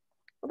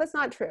 Well, that's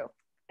not true.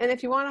 And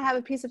if you want to have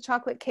a piece of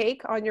chocolate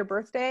cake on your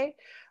birthday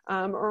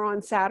or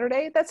on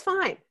Saturday, that's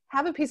fine.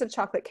 Have a piece of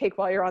chocolate cake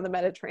while you're on the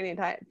Mediterranean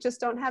diet. Just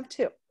don't have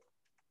two.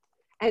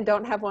 And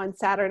don't have one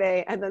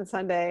Saturday and then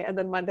Sunday and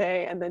then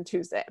Monday and then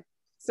Tuesday.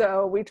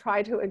 So we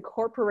try to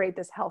incorporate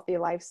this healthy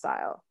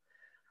lifestyle.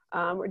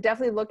 We're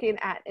definitely looking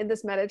at, in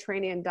this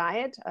Mediterranean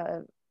diet,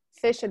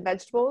 fish and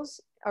vegetables,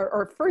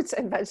 or fruits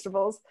and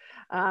vegetables,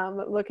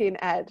 looking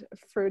at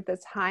fruit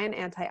that's high in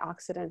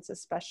antioxidants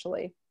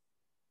especially.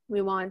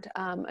 We want,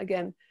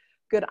 again,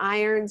 good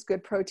irons,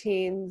 good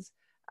proteins.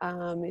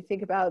 You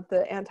think about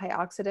the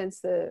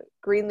antioxidants, the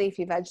green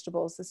leafy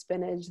vegetables, the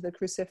spinach, the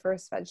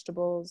cruciferous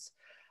vegetables,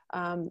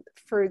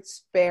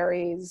 fruits,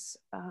 berries,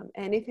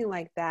 anything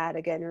like that.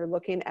 Again, you're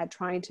looking at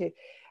trying to,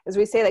 as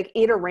we say, like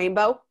eat a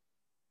rainbow.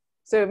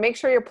 So make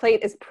sure your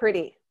plate is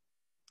pretty.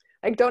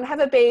 Like, don't have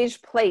a beige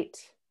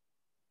plate.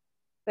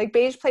 Like,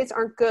 beige plates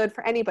aren't good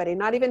for anybody,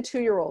 not even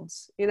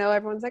 2-year-olds. You know,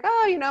 everyone's like,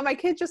 oh, you know, my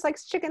kid just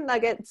likes chicken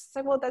nuggets. It's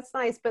like, well, that's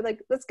nice, but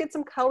like, let's get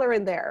some color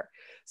in there.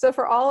 So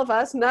for all of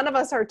us, none of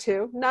us are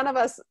 2. None of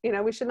us, you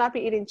know, we should not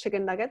be eating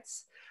chicken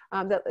nuggets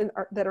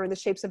that are in the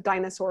shapes of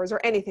dinosaurs or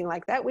anything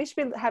like that. We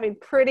should be having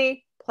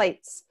pretty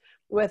plates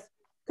with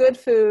good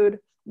food,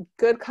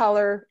 good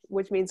color,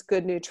 which means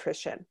good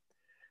nutrition.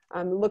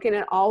 Looking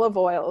at olive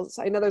oils.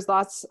 I know there's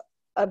lots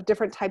of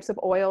different types of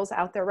oils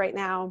out there right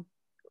now.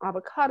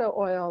 Avocado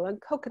oil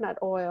and coconut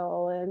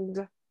oil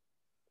and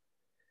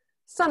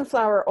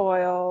sunflower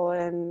oil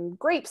and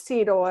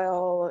grapeseed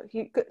oil.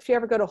 If you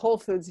ever go to Whole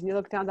Foods and you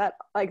look down that,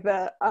 like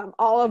the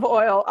olive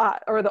oil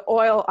or the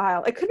oil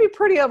aisle, it could be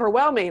pretty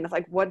overwhelming. It's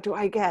like, what do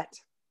I get?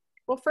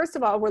 Well, first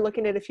of all, we're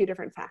looking at a few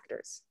different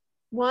factors.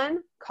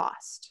 One,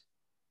 cost.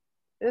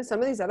 And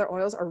some of these other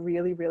oils are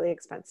really, really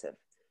expensive.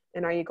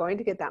 And are you going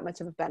to get that much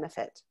of a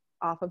benefit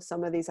off of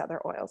some of these other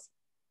oils?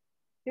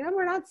 You know,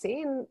 we're not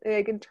seeing,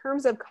 like, in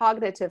terms of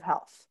cognitive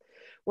health,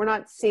 we're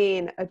not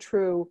seeing a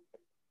true,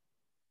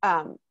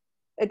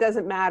 it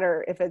doesn't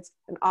matter if it's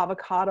an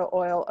avocado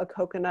oil, a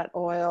coconut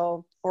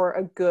oil, or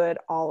a good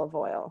olive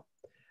oil.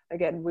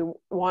 Again, we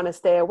want to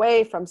stay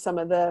away from some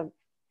of the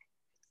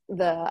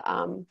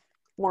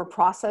more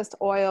processed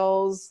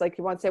oils. Like,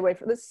 you want to stay away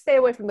from, let's stay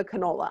away from the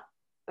canola.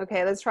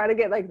 Okay, let's try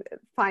to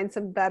find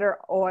some better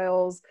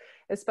oils,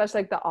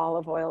 especially like the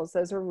olive oils.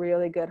 Those are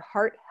really good,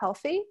 heart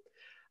healthy.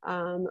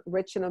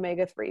 Rich in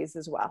omega-3s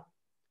as well.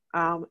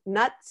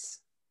 Nuts,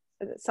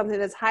 something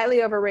that's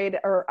highly overrated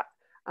or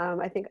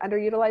I think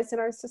underutilized in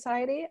our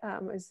society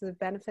is the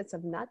benefits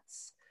of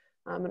nuts,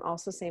 and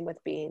also same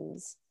with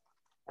beans.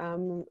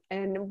 And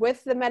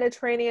with the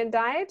Mediterranean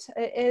diet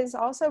is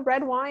also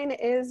red wine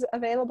is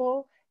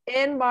available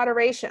in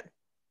moderation.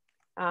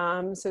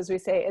 So as we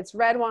say, it's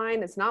red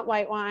wine, it's not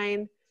white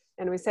wine,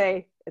 and we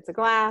say it's a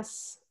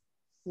glass,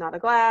 not a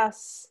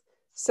glass.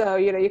 So,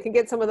 you know, you can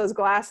get some of those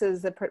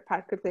glasses that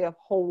practically a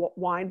whole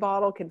wine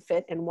bottle can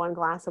fit in one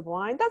glass of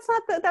wine. That's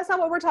not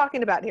what we're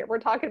talking about here. We're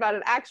talking about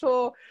an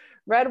actual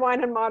red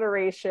wine in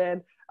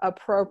moderation,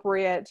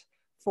 appropriate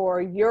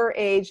for your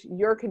age,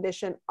 your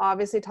condition.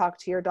 Obviously talk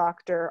to your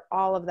doctor,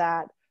 all of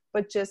that.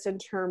 But just in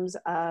terms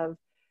of,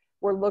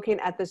 we're looking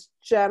at this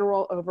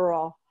general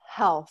overall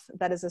health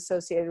that is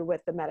associated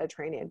with the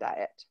Mediterranean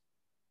diet.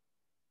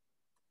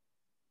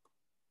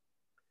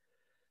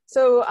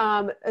 So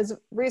as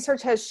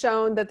research has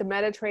shown that the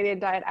Mediterranean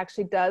diet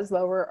actually does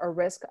lower a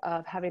risk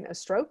of having a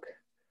stroke.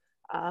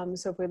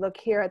 So if we look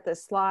here at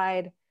this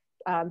slide,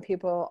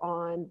 people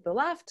on the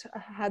left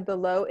had the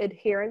low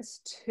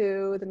adherence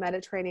to the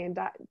Mediterranean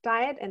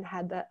diet and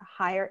had the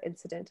higher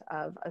incident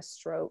of a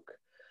stroke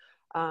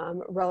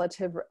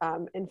relative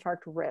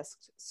infarct risk.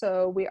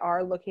 So we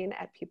are looking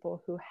at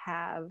people who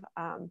have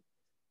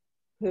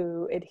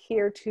who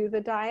adhere to the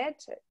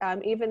diet.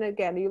 Even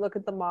again, you look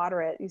at the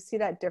moderate, you see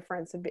that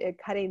difference of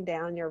cutting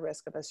down your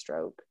risk of a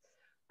stroke.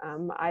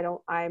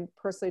 I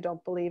personally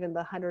don't believe in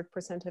the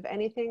 100% of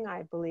anything.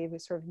 I believe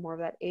it's sort of more of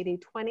that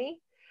 80-20.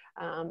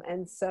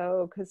 And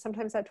so, because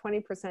sometimes that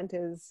 20%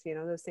 is, you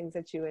know, those things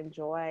that you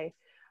enjoy,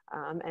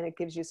 and it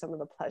gives you some of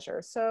the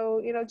pleasure.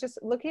 So, you know, just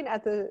looking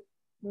at the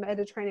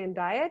Mediterranean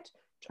diet,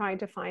 trying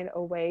to find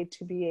a way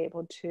to be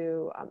able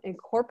to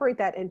incorporate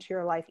that into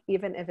your life,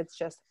 even if it's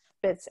just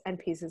bits and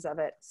pieces of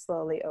it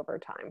slowly over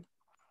time.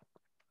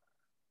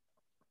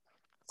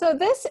 So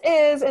this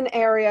is an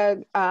area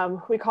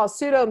we call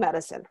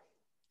pseudo-medicine.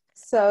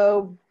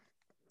 So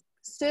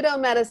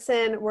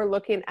pseudo-medicine, we're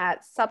looking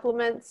at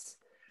supplements.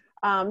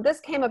 This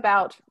came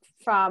about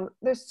from,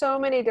 there's so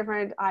many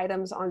different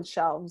items on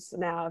shelves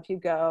now if you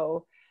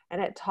go,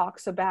 and it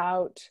talks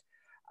about,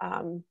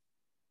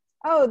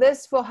 oh,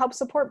 this will help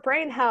support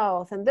brain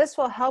health, and this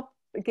will help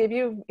give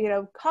you, you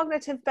know,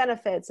 cognitive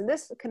benefits, and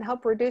this can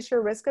help reduce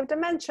your risk of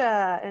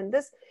dementia, and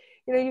this,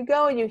 you know, you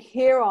go and you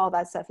hear all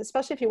that stuff,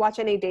 especially if you watch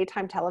any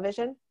daytime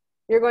television,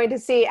 you're going to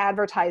see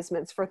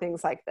advertisements for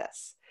things like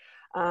this.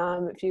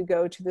 If you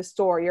go to the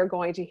store, you're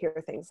going to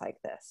hear things like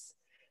this.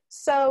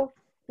 So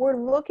we're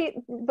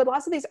looking, but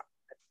lots of these,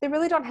 they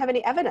really don't have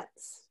any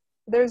evidence.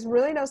 There's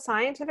really no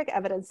scientific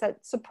evidence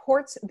that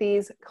supports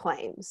these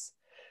claims.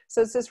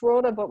 So it's this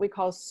world of what we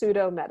call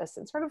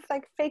pseudo-medicine, sort of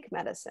like fake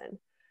medicine.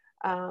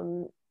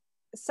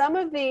 Some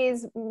of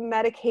these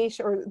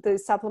medication or the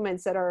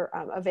supplements that are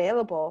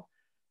available,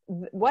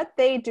 what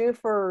they do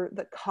for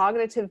the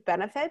cognitive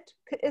benefit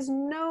is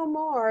no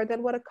more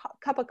than what a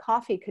cup of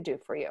coffee could do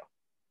for you.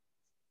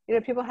 You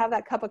know, people have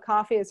that cup of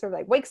coffee, it sort of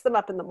like wakes them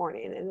up in the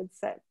morning, and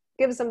it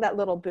gives them that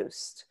little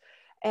boost.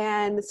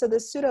 And so the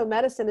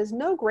pseudo-medicine is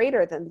no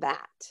greater than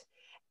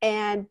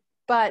that.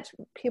 But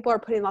people are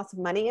putting lots of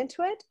money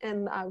into it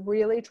and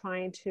really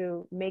trying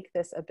to make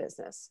this a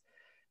business.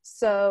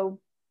 So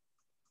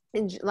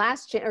in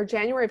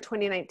January of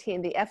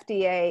 2019, the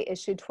FDA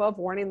issued 12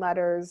 warning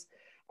letters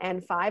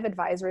and 5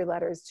 advisory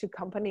letters to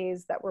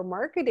companies that were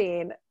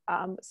marketing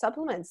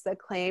supplements that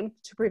claimed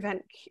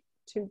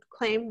to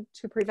claim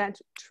to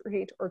prevent,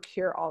 treat, or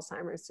cure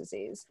Alzheimer's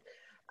disease.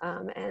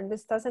 And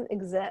this doesn't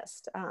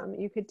exist.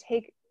 You could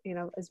take,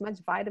 as much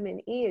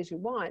vitamin E as you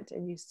want,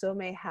 and you still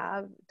may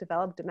have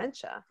developed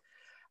dementia.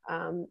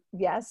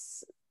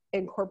 Yes,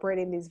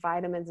 incorporating these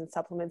vitamins and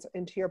supplements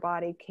into your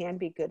body can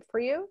be good for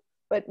you,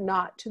 but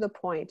not to the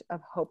point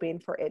of hoping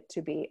for it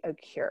to be a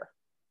cure.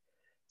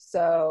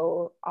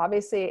 So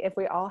obviously, if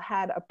we all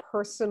had a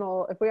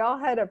personal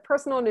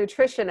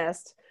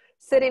nutritionist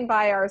sitting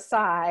by our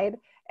side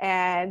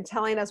and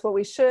telling us what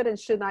we should and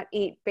should not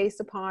eat based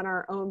upon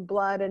our own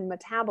blood and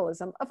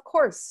metabolism, of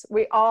course,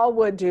 we all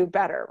would do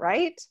better,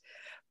 right?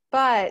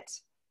 But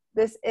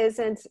this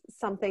isn't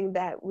something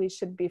that we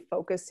should be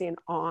focusing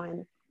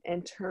on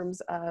in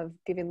terms of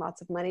giving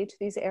lots of money to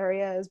these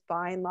areas,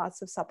 buying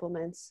lots of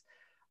supplements,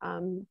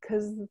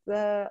 because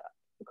the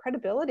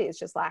credibility is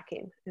just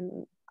lacking.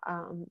 And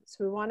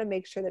so we want to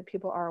make sure that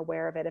people are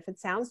aware of it. If it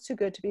sounds too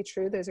good to be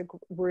true, there's a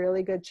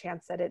really good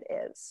chance that it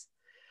is.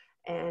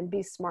 And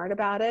be smart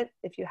about it.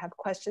 If you have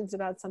questions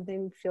about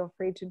something, feel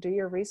free to do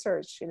your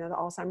research. The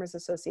Alzheimer's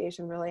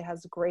Association really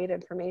has great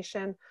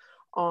information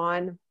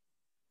on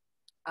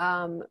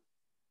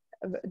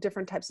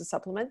different types of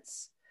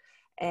supplements,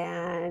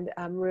 and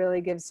really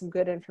gives some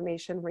good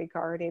information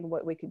regarding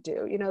what we could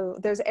do.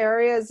 There's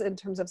areas in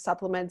terms of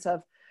supplements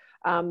of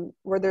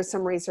where there's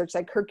some research,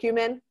 like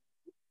curcumin,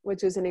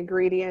 which is an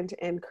ingredient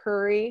in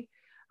curry,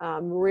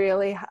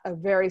 really a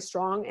very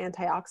strong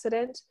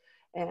antioxidant.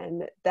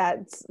 And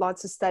that's,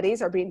 lots of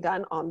studies are being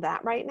done on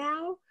that right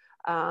now.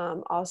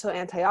 Also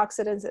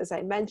antioxidants, as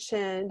I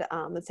mentioned,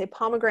 let's say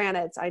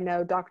pomegranates. I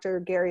know Dr.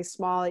 Gary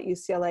Small at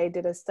UCLA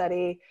did a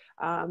study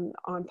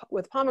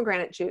with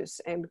pomegranate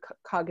juice and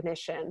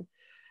cognition.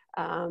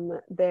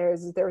 There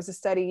was a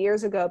study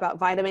years ago about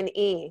vitamin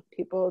E,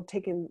 people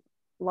taking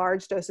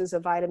large doses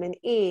of vitamin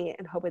E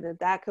and hoping that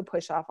that could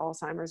push off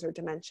Alzheimer's or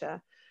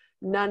dementia.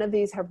 None of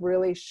these have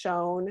really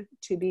shown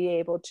to be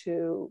able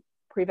to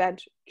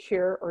prevent,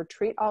 cure, or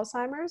treat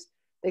Alzheimer's.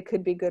 They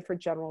could be good for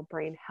general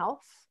brain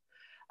health.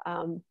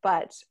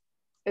 But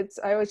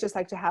I always just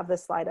like to have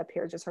this slide up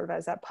here just sort of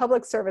as that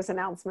public service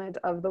announcement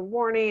of the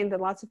warning that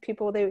lots of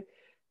people,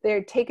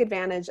 they take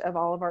advantage of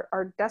all of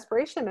our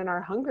desperation and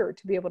our hunger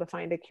to be able to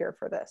find a cure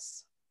for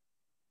this.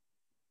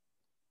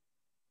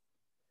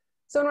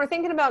 So when we're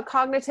thinking about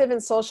cognitive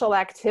and social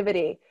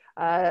activity,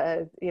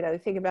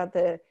 think about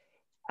the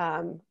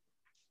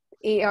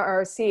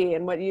ERRC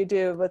and what you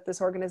do, what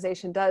this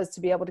organization does to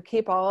be able to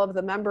keep all of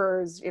the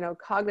members,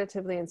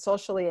 cognitively and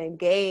socially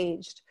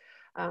engaged.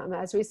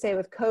 As we say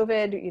with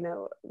COVID,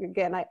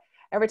 again,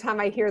 every time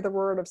I hear the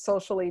word of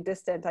socially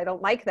distant, I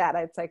don't like that.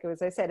 It's like,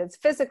 as I said, it's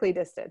physically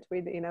distant.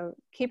 We,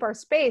 keep our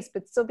space,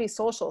 but still be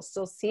social,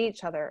 still see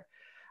each other.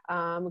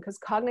 Because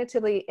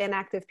cognitively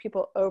inactive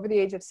people over the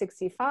age of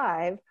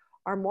 65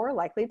 are more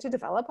likely to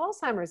develop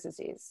Alzheimer's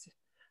disease.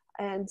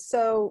 And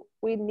so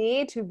we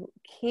need to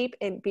keep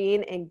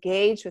being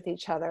engaged with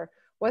each other,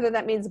 whether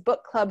that means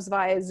book clubs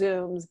via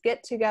Zooms,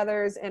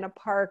 get-togethers in a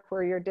park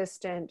where you're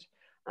distant,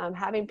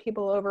 having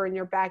people over in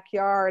your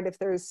backyard. If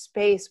there's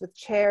space with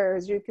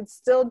chairs, you can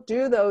still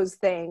do those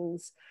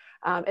things.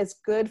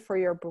 It's good for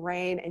your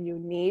brain, and you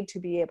need to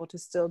be able to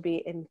still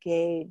be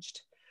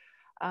engaged.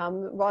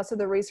 Lots of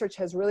the research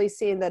has really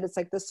seen that it's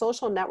like the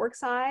social network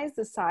size,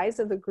 the size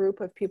of the group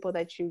of people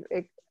that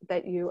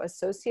you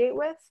associate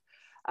with,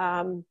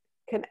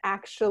 can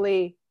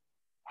actually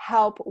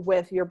help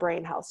with your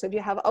brain health. So if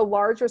you have a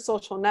larger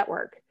social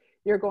network,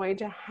 you're going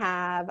to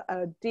have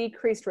a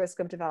decreased risk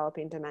of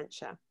developing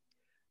dementia.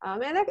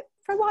 And that,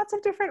 for lots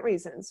of different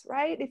reasons,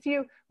 right? If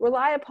you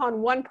rely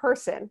upon one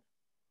person,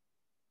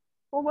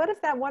 well, what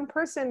if that one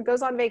person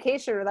goes on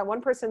vacation, or that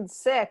one person's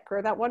sick,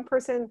 or that one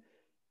person,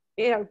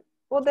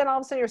 well, then all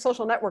of a sudden your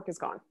social network is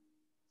gone.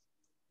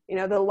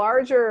 The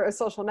larger a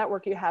social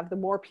network you have, the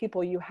more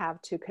people you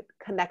have to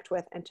connect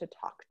with and to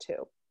talk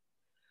to.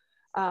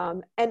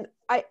 And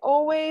I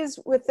always,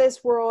 with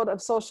this world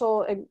of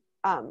social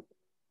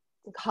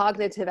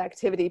cognitive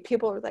activity,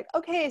 people are like,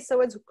 okay,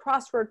 so it's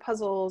crossword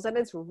puzzles and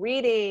it's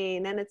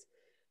reading and it's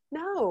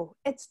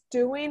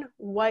doing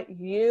what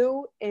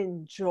you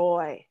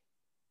enjoy.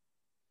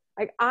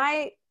 Like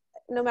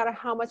no matter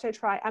how much I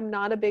try, I'm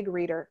not a big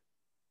reader.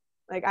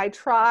 Like I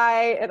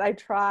try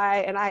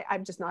and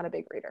I'm just not a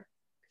big reader.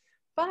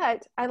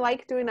 But I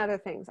like doing other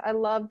things. I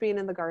love being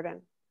in the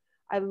garden.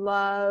 I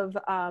love,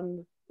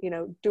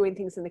 doing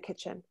things in the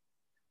kitchen.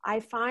 I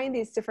find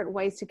these different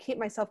ways to keep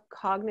myself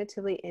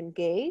cognitively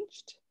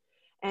engaged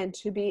and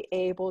to be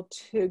able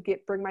to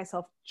bring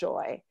myself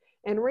joy.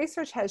 And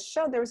research has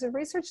shown, there was a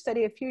research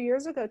study a few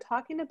years ago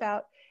talking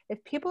about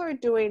if people are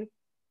doing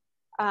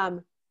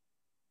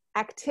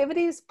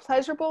activities,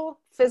 pleasurable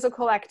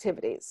physical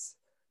activities,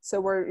 so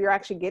where you're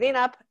actually getting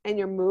up and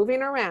you're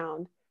moving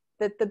around,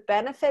 that the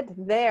benefit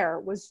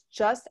there was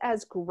just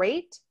as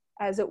great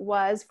as it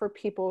was for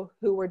people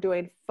who were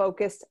doing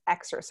focused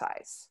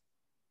exercise.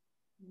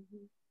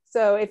 Mm-hmm.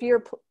 So if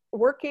you're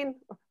working,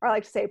 or I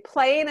like to say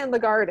playing in the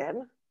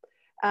garden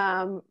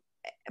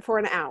for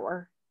an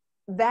hour,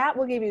 that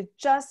will give you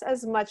just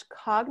as much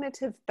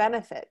cognitive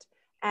benefit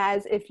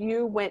as if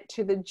you went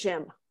to the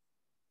gym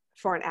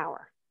for an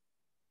hour.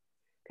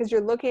 Because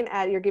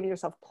you're giving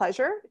yourself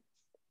pleasure.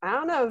 I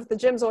don't know if the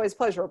gym's always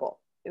pleasurable.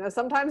 You know,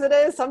 sometimes it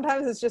is,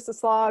 sometimes it's just a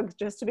slog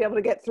just to be able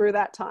to get through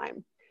that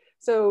time.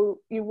 So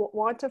you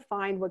want to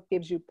find what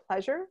gives you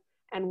pleasure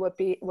and what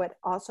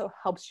also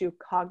helps you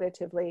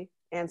cognitively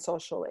and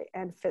socially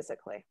and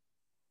physically.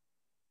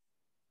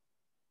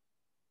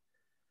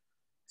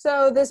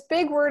 So this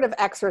big word of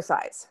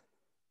exercise,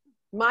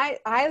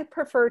 I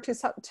prefer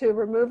to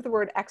remove the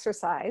word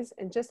exercise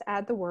and just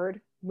add the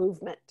word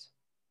movement.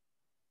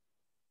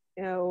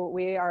 You know,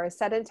 we are a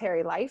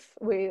sedentary life.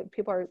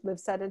 People live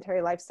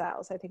sedentary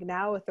lifestyles. I think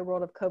now with the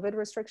world of COVID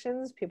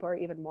restrictions, people are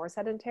even more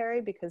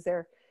sedentary because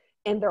they're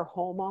in their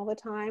home all the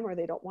time or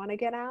they don't want to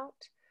get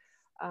out.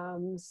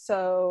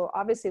 So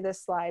obviously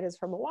this slide is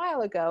from a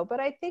while ago,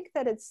 but I think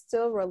that it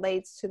still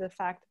relates to the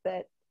fact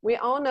that we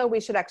all know we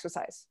should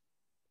exercise.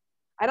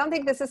 I don't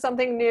think this is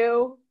something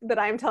new that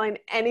I'm telling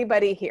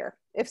anybody here.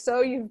 If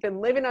so, you've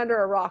been living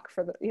under a rock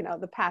for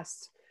the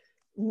past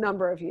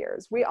number of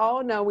years. We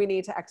all know we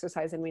need to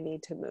exercise and we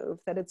need to move,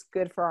 that it's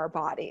good for our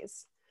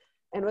bodies.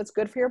 And what's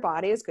good for your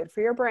body is good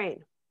for your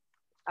brain.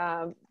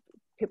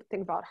 People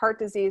think about heart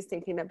disease,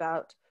 thinking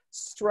about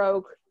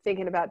stroke,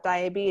 thinking about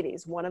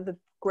diabetes. One of the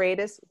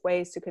greatest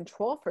ways to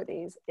control for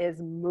these is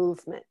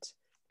movement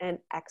and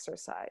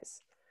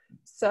exercise.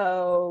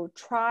 So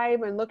try,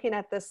 when looking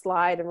at this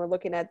slide, and we're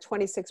looking at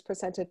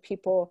 26% of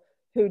people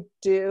who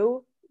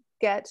do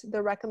get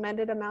the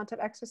recommended amount of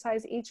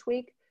exercise each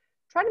week,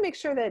 try to make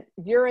sure that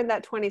you're in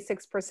that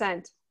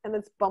 26%, and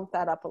let's bump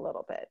that up a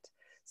little bit.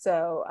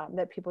 So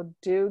that people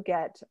do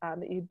get,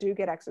 that you do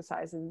get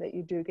exercise and that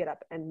you do get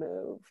up and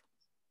move.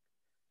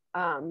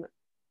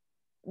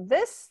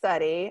 This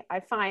study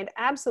I find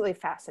absolutely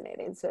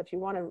fascinating. So if you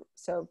want to,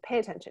 pay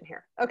attention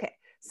here. Okay,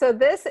 so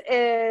this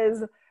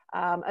is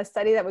a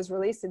study that was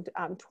released in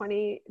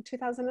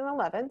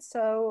 2011.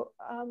 So,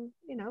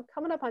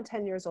 coming up on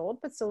 10 years old,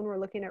 but still when we're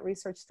looking at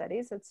research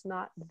studies, it's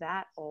not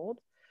that old.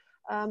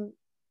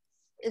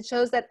 It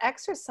shows that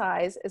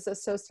exercise is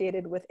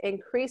associated with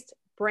increased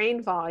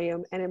brain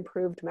volume and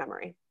improved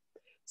memory.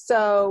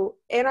 So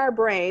in our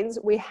brains,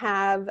 we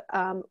have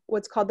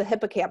what's called the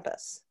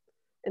hippocampus.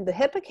 And the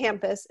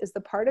hippocampus is the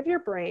part of your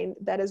brain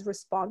that is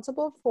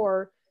responsible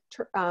for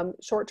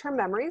short-term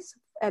memories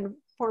and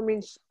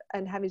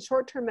having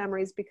short-term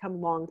memories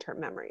become long-term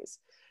memories.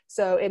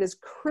 So it is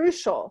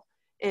crucial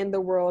in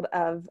the world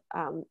of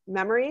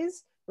memory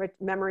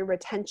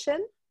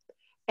retention.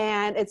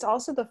 And it's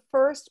also the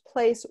first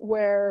place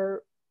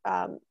where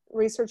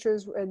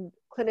researchers and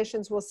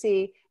clinicians will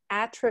see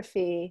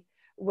atrophy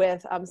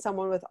with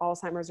someone with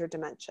Alzheimer's or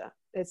dementia.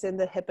 It's in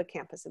the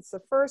hippocampus. It's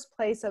the first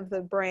place of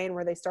the brain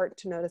where they start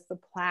to notice the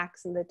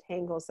plaques and the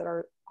tangles that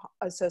are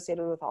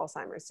associated with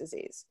Alzheimer's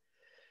disease.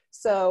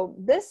 So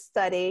this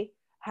study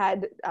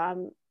had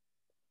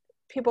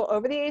people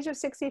over the age of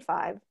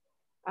 65.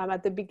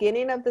 At the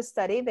beginning of the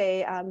study,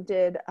 they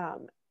did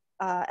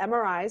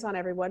MRIs on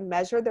everyone,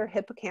 measured their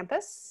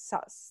hippocampus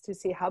to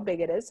see how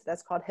big it is.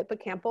 That's called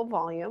hippocampal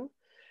volume.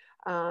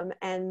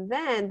 And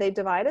then they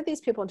divided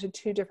these people into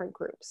two different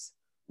groups.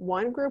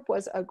 One group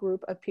was a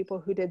group of people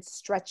who did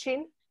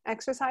stretching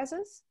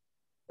exercises,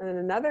 and then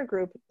another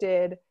group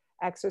did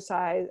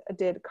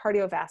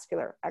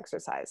cardiovascular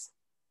exercise.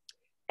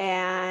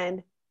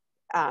 And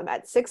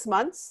at 6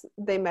 months,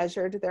 they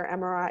measured their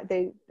MRI.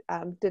 They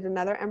did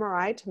another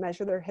MRI to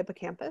measure their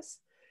hippocampus.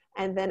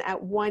 And then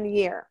at 1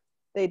 year,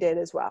 they did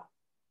as well.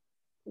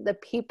 The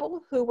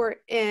people who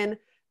were in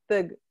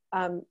the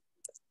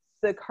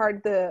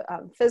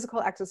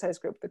physical exercise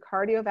group, the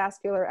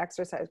cardiovascular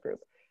exercise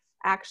group,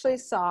 actually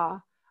saw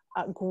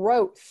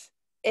growth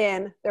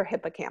in their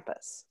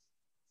hippocampus.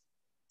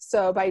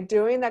 So by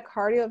doing that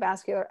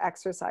cardiovascular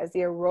exercise, the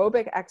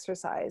aerobic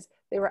exercise,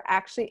 they were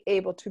actually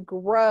able to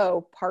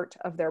grow part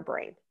of their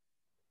brain,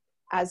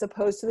 as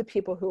opposed to the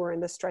people who were in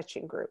the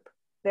stretching group.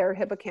 Their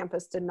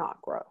hippocampus did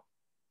not grow.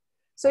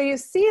 So you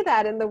see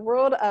that in the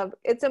world of,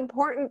 it's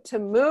important to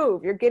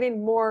move. You're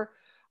getting more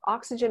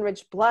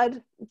oxygen-rich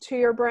blood to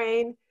your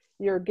brain.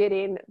 You're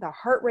getting the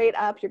heart rate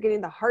up. You're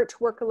getting the heart to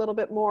work a little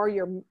bit more.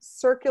 You're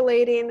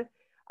circulating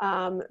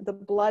the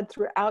blood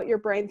throughout your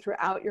brain,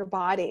 throughout your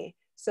body.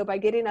 So by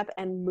getting up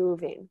and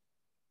moving.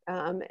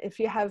 If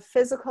you have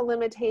physical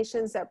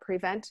limitations that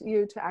prevent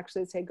you to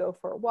actually say go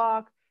for a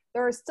walk,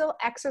 there are still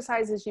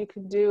exercises you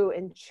can do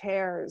in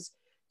chairs,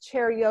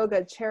 chair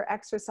yoga, chair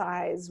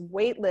exercise,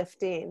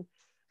 weightlifting,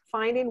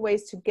 finding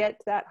ways to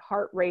get that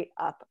heart rate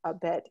up a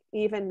bit,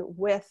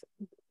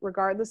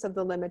 regardless of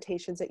the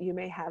limitations that you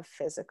may have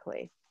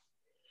physically.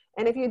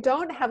 And if you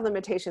don't have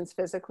limitations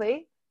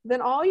physically,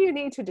 then all you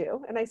need to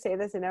do, and I say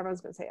this and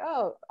everyone's going to say,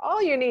 oh,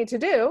 all you need to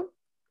do,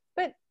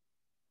 but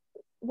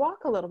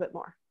walk a little bit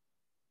more,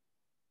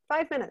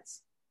 5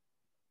 minutes.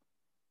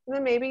 And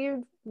then maybe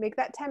you make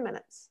that 10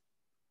 minutes.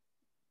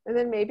 And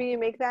then maybe you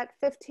make that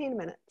 15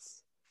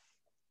 minutes.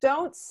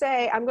 Don't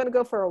say, I'm going to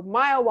go for a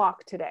mile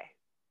walk today.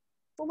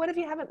 Well, what if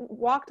you haven't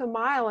walked a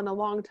mile in a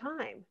long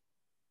time?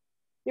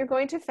 You're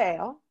going to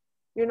fail.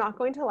 You're not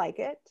going to like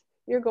it.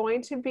 You're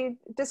going to be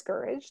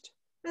discouraged,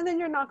 and then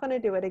you're not going to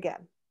do it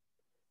again.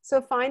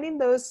 So finding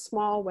those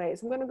small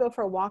ways. I'm going to go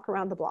for a walk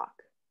around the block.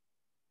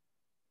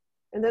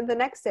 And then the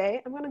next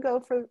day, I'm going to go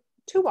for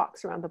 2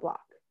 walks around the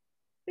block.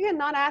 Again,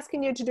 not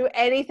asking you to do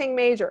anything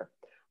major.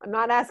 I'm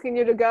not asking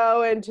you to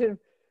go and to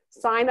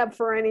sign up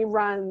for any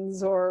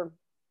runs or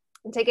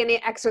take any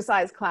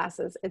exercise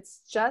classes.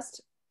 It's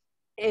just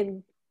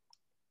increasing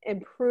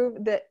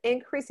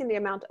the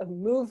amount of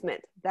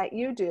movement that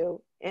you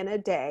do in a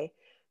day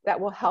that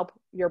will help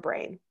your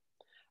brain.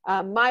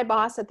 My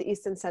boss at the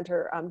Easton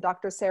Center,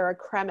 Dr. Sarah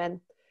Kremen,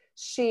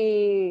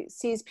 she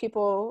sees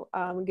people,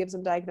 gives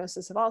them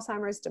diagnosis of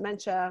Alzheimer's,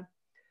 dementia,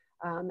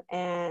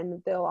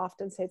 and they'll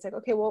often say, it's like,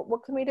 okay, well,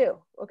 what can we do?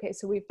 Okay,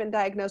 so we've been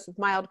diagnosed with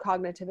mild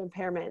cognitive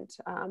impairment,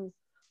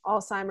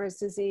 Alzheimer's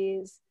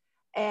disease,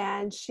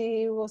 and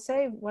she will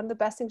say one of the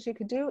best things you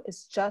could do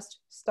is just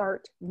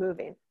start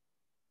moving.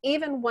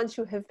 Even once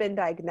you have been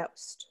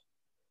diagnosed,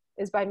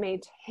 is by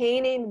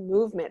maintaining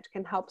movement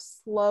can help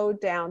slow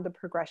down the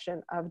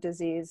progression of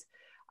disease.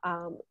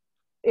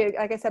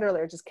 Like I said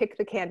earlier, just kick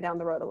the can down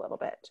the road a little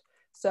bit.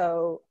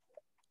 So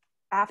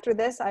after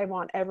this, I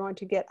want everyone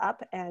to get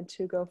up and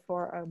to go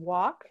for a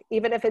walk,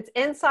 even if it's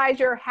inside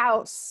your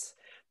house.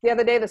 The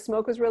other day, the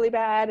smoke was really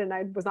bad and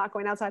I was not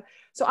going outside.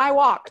 So I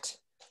walked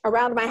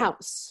around my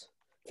house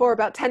for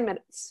about 10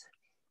 minutes.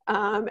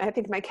 I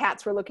think my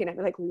cats were looking at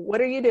me like,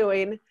 what are you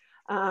doing?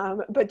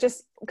 But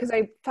just because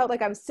I felt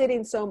like I was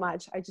sitting so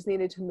much, I just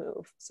needed to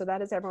move. So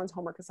that is everyone's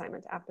homework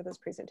assignment after this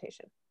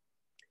presentation.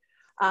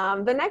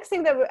 The next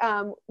thing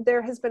that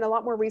there has been a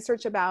lot more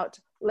research about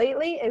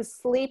lately is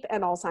sleep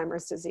and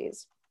Alzheimer's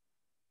disease.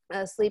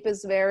 Sleep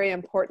is very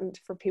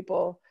important for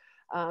people.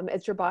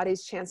 It's your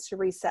body's chance to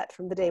reset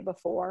from the day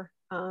before,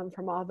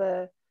 from all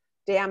the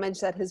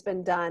damage that has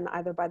been done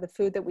either by the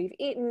food that we've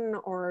eaten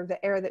or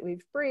the air that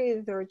we've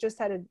breathed, or just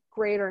had a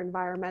greater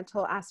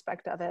environmental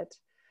aspect of it.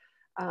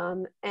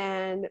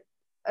 And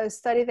a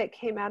study that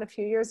came out a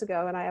few years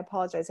ago, and I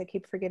apologize, I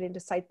keep forgetting to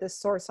cite this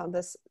source on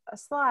this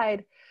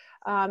slide,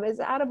 is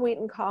out of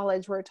Wheaton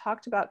College, where it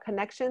talked about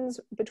connections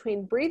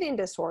between breathing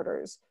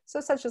disorders, so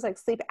such as like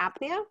sleep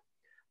apnea,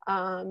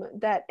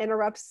 that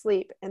interrupts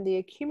sleep, and the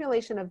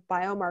accumulation of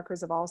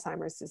biomarkers of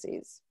Alzheimer's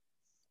disease.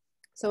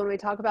 So when we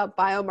talk about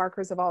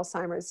biomarkers of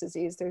Alzheimer's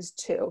disease, there's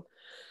 2,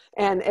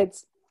 and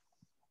it's,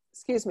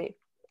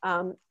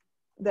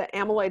 the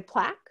amyloid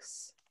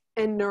plaques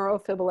and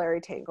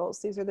neurofibrillary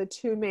tangles. These are the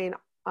 2 main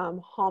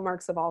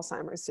hallmarks of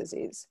Alzheimer's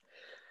disease.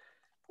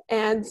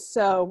 And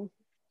so,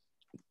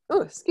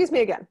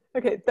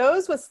 okay,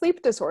 those with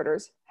sleep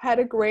disorders had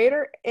a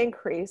greater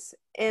increase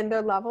in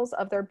their levels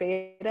of their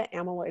beta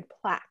amyloid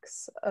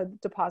plaques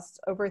deposits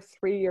over a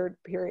 3-year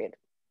period.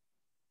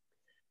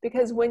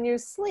 Because when you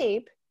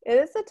sleep, it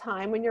is the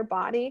time when your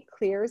body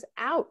clears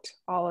out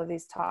all of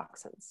these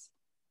toxins.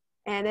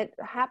 And it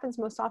happens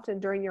most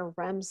often during your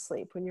REM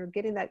sleep, when you're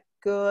getting that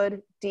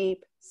good,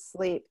 deep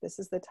sleep. This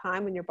is the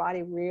time when your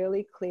body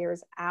really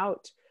clears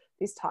out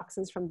these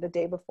toxins from the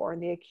day before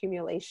and the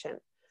accumulation.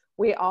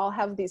 We all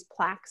have these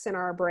plaques in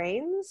our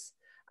brains.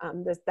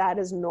 That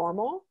is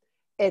normal.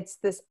 It's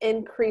this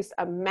increased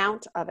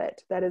amount of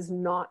it that is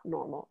not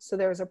normal. So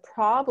there's a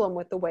problem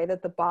with the way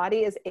that the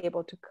body is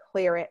able to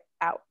clear it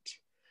out.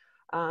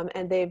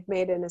 And they've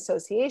made an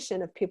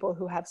association of people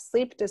who have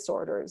sleep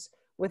disorders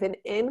with an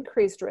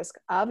increased risk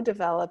of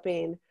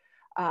developing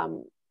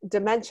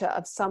dementia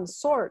of some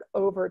sort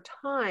over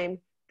time,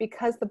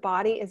 because the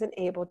body isn't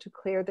able to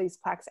clear these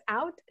plaques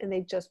out, and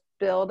they just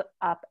build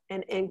up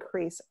and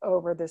increase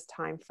over this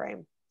time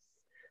frame.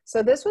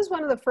 So this was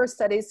one of the first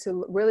studies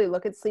to really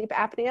look at sleep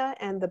apnea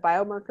and the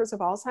biomarkers of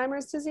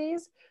Alzheimer's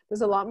disease.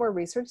 There's a lot more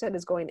research that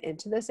is going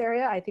into this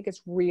area. I think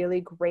it's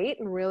really great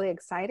and really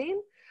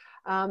exciting.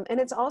 And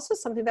it's also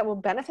something that will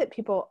benefit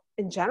people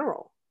in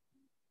general.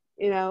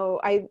 You know,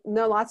 I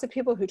know lots of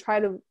people who try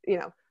to,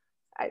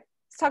 I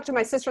talked to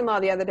my sister-in-law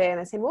the other day and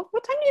I said, well,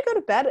 what time do you go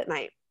to bed at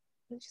night?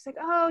 And she's like,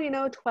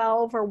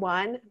 12 or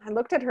 1. And I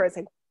looked at her and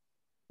said,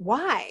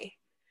 why?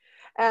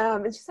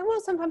 And she said, well,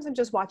 sometimes I'm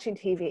just watching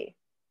TV.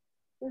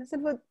 And I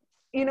said, well,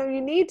 you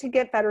need to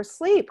get better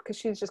sleep, because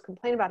she was just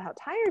complaining about how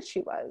tired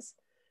she was.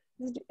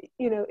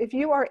 If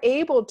you are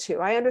able to,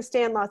 I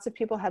understand lots of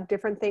people have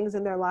different things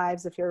in their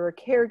lives. If you're a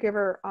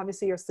caregiver,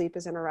 obviously your sleep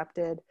is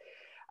interrupted.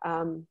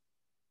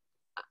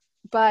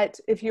 But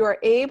if you are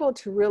able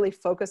to really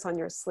focus on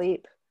your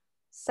sleep,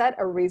 set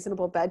a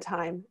reasonable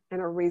bedtime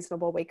and a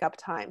reasonable wake up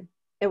time.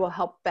 It will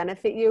help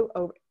benefit you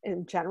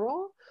in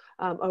general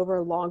over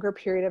a longer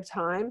period of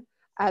time,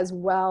 as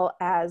well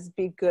as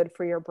be good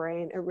for your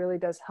brain. It really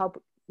does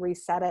help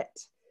reset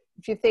it.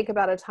 If you think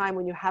about a time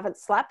when you haven't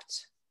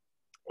slept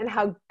and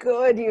how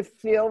good you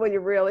feel when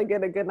you really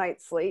get a good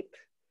night's sleep,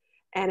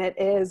 and it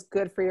is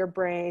good for your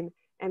brain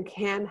and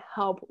can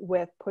help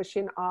with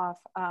pushing off,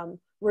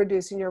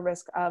 reducing your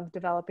risk of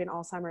developing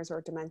Alzheimer's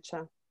or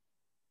dementia.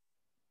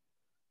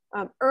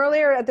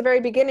 Earlier at the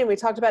very beginning, we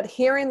talked about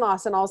hearing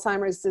loss in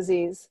Alzheimer's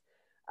disease.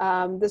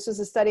 This was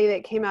a study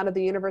that came out of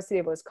the University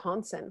of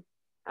Wisconsin.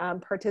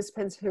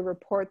 Participants who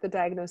report the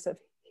diagnosis of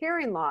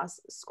hearing loss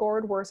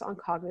scored worse on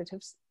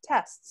cognitive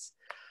tests,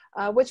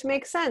 which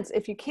makes sense.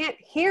 If you can't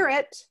hear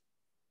it,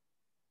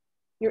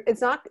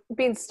 it's not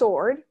being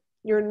stored,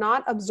 you're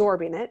not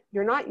absorbing it,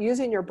 you're not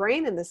using your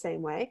brain in the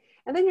same way,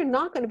 and then you're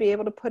not going to be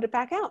able to put it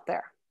back out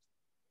there.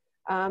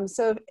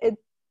 So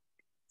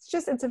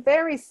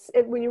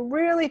when you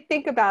really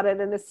think about it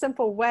in a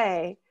simple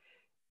way,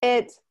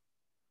 it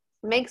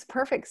makes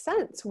perfect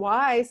sense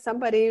why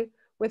somebody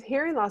with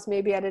hearing loss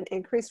may be at an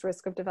increased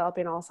risk of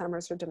developing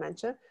Alzheimer's or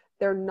dementia.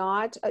 They're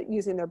not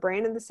using their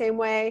brain in the same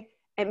way.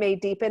 It may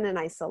deepen in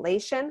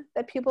isolation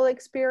that people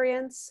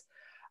experience.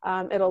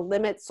 It'll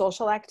limit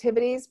social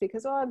activities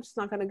because, oh, I'm just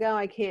not going to go,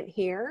 I can't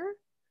hear.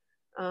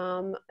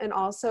 And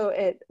also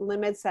it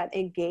limits that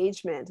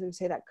engagement, and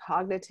say that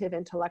cognitive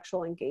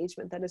intellectual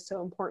engagement that is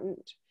so important.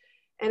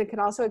 And it can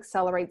also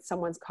accelerate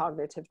someone's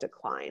cognitive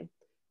decline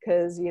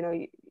because, you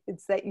know,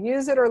 it's that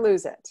use it or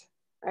lose it,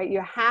 right?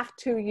 You have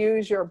to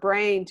use your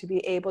brain to be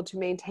able to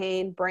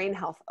maintain brain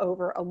health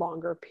over a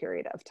longer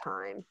period of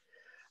time.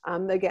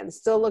 Again,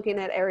 still looking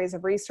at areas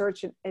of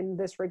research in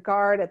this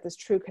regard, at this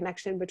true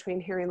connection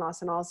between hearing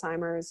loss and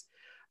Alzheimer's.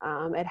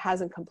 It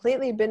hasn't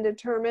completely been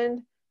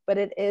determined, but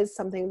it is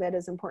something that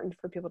is important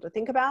for people to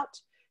think about,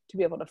 to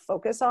be able to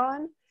focus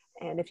on.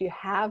 And if you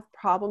have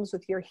problems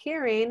with your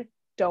hearing,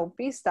 don't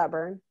be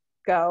stubborn.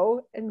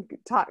 Go and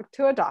talk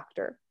to a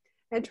doctor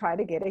and try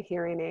to get a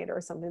hearing aid or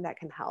something that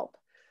can help.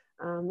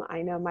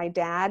 I know my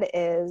dad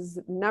is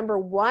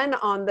 #1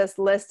 on this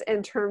list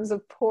in terms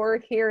of poor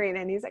hearing.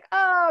 And he's like,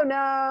 oh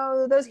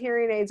no, those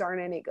hearing aids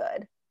aren't any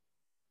good.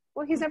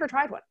 Well, he's never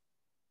tried one.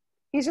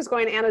 He's just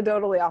going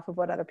anecdotally off of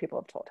what other people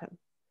have told him.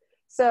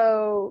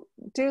 So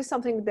do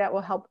something that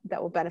will help,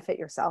 that will benefit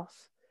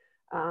yourself,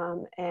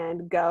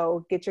 and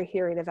go get your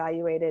hearing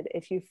evaluated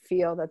if you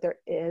feel that there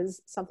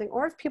is something,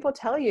 or if people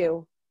tell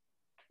you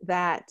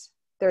that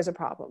there's a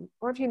problem,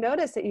 or if you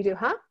notice that you do,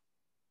 huh?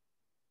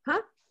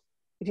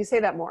 If you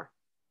say that more,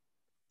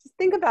 just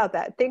think about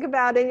that. Think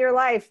about in your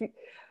life,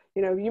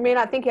 you know, you may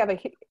not think you have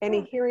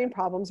any hearing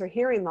problems or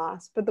hearing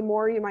loss, but the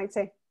more you might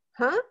say,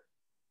 huh?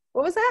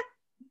 What was that?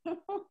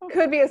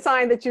 Could be a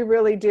sign that you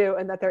really do,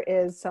 and that there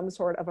is some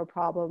sort of a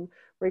problem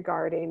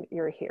regarding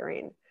your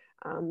hearing.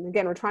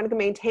 Again, we're trying to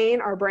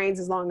maintain our brains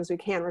as long as we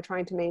can. We're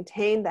trying to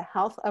maintain the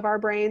health of our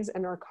brains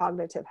and our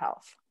cognitive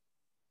health.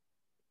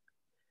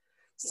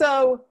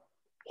 So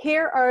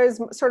here are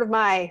sort of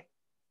my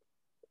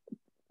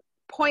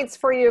points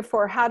for you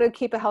for how to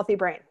keep a healthy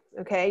brain.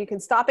 Okay, you can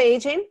stop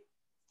aging.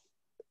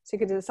 So you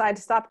can decide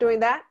to stop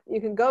doing that.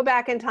 You can go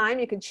back in time.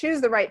 You can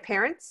choose the right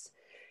parents.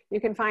 You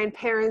can find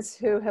parents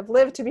who have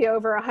lived to be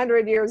over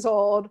 100 years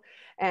old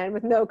and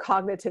with no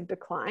cognitive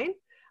decline.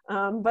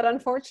 But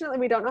unfortunately,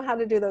 we don't know how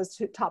to do those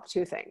top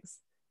two things.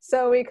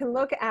 So we can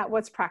look at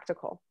what's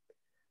practical.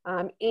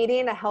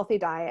 Eating a healthy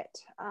diet.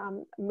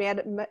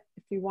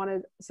 If you want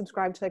to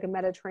subscribe to like a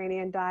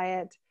Mediterranean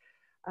diet,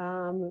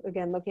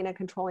 again, looking at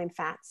controlling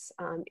fats,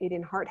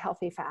 eating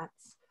heart-healthy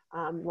fats,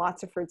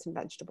 lots of fruits and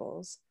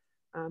vegetables.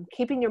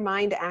 Keeping your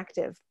mind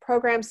active.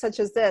 Programs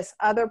such as this,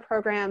 other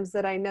programs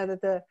that I know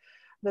that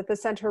the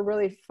center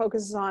really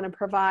focuses on and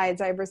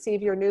provides. I've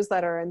received your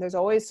newsletter, and there's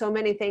always so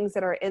many things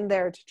that are in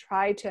there to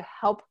try to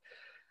help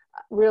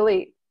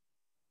really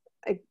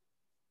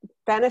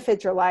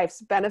benefit your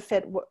lives,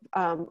 benefit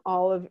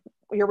all of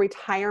your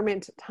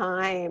retirement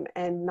time,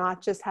 and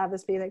not just have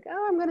this be like,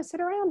 oh, I'm going to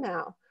sit around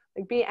now.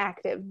 Like, be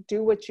active,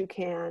 do what you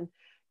can,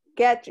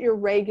 get your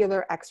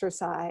regular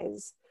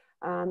exercise.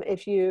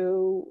 If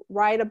you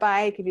ride a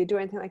bike, if you do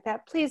anything like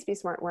that, please be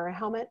smart, wear a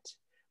helmet.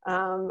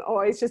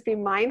 Always just be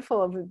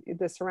mindful of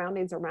the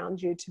surroundings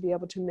around you to be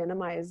able to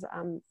minimize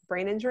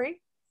brain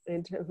injury.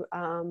 And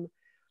to,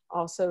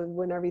 also,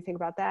 whenever you think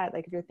about that,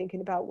 like if you're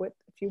thinking about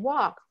if you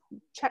walk,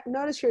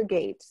 notice your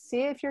gait,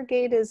 see if your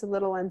gait is a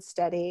little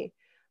unsteady.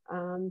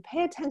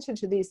 Pay attention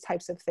to these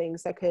types of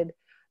things that could,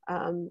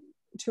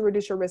 to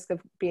reduce your risk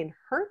of being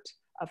hurt,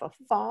 of a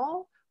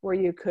fall, where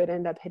you could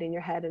end up hitting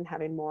your head and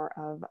having more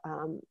of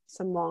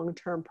some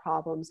long-term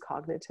problems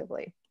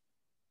cognitively.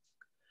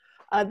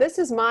 This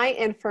is my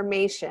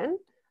information.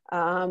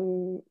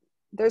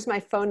 There's my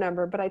phone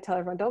number, but I tell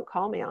everyone, don't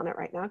call me on it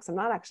right now because I'm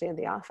not actually in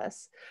the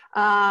office.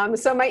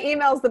 So my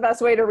email is the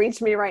best way to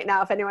reach me right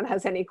now if anyone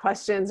has any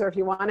questions or if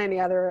you want any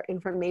other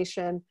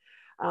information.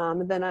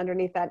 Then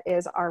underneath that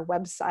is our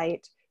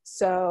website.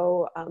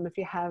 So if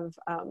you have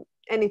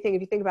anything,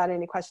 if you think about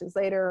any questions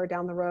later or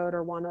down the road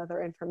or want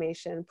other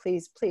information,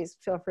 please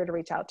feel free to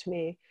reach out to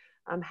me.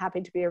 I'm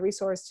happy to be a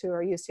resource to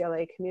our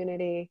UCLA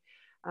community.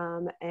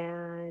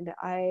 And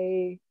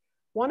I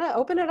want to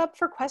open it up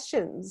for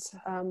questions.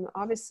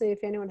 Obviously, if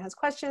anyone has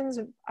questions,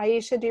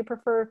 Aisha, do you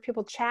prefer if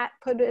people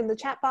put it in the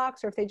chat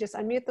box, or if they just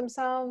unmute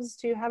themselves?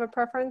 Do you have a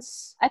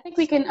preference? I think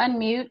we can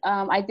unmute.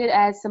 I did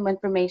add some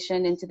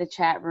information into the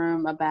chat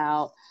room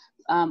about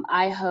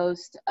I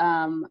host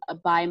a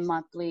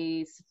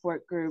bi-monthly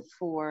support group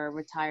for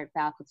retired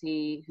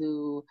faculty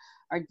who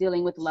are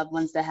dealing with loved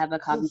ones that have a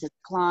cognitive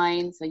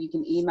decline. So you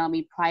can email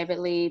me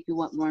privately if you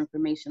want more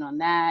information on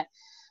that.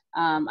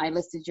 I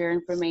listed your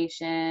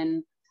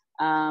information,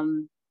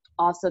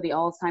 also the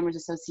Alzheimer's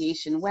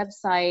Association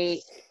website.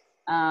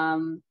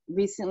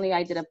 Recently,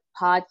 I did a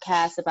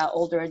podcast about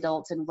older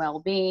adults and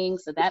well-being,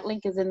 so that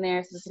link is in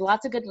there. So there's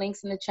lots of good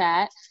links in the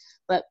chat,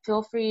 but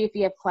feel free if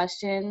you have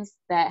questions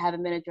that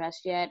haven't been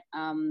addressed yet.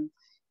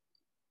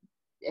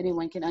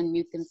 Anyone can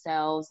unmute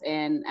themselves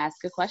and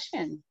ask a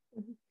question.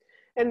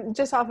 And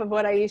just off of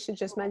what Aisha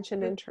just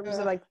mentioned in terms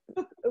of like,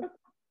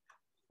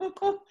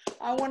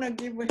 I want to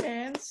give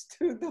hands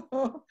to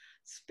the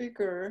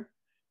speaker,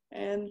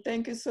 and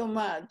thank you so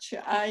much.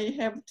 I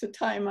have to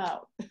time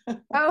out.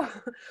 oh,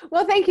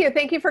 well, thank you.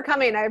 Thank you for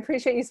coming. I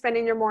appreciate you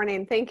spending your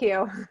morning. Thank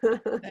you.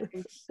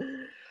 Thanks.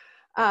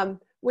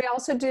 We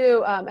also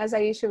do, as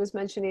Aisha was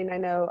mentioning, I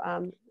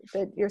know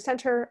that your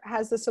center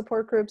has the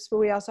support groups, but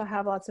we also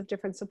have lots of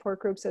different support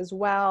groups as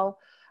well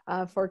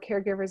for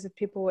caregivers of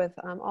people with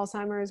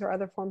Alzheimer's or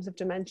other forms of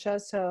dementia.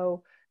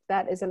 So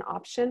that is an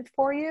option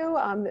for you.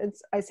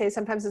 I say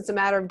sometimes it's a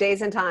matter of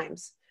days and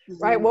times,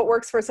 right? What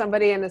works for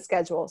somebody in the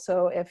schedule.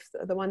 So if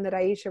the one that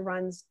Aisha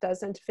runs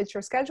doesn't fit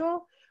your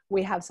schedule,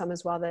 we have some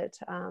as well that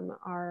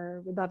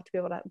we'd love to be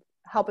able to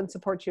help and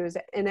support you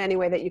in any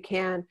way that you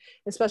can,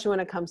 especially when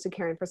it comes to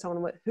caring for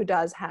someone who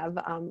does have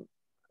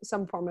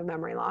some form of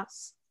memory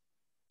loss.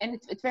 And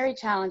it's very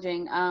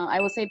challenging. I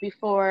will say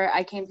before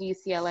I came to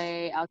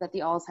UCLA, I was at the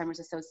Alzheimer's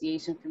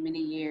Association for many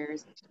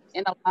years.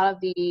 And a lot of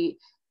the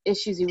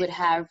issues you would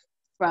have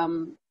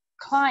from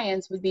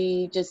clients would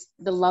be just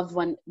the loved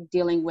one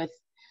dealing with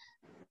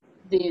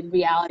the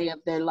reality of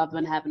their loved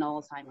one having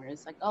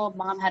Alzheimer's. Like, oh,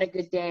 mom had a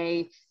good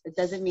day. It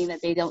doesn't mean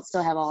that they don't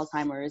still have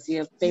Alzheimer's.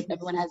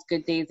 Everyone has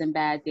good days and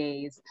bad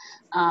days.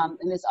 And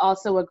there's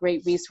also a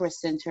great resource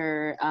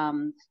center.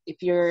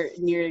 If you're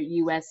near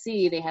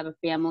USC, they have a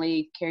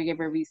family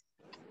caregiver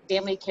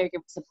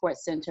support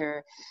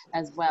center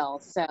as well.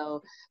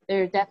 So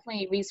there are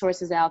definitely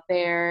resources out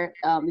there.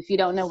 If you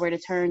don't know where to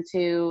turn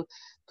to,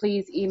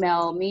 please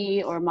email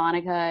me or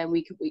Monica, and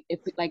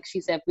like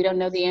she said, if we don't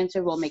know the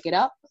answer, we'll make it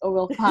up, or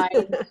we'll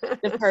find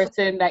the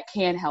person that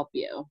can help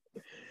you.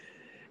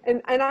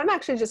 And I'm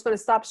actually just going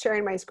to stop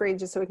sharing my screen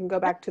just so we can go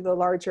back to the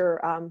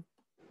larger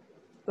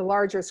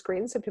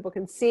screen so people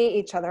can see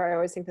each other. I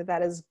always think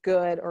that is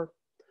good, or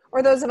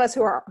those of us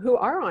who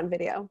are on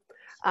video,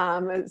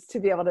 to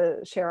be able to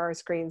share our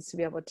screens, to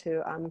be able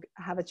to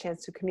have a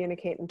chance to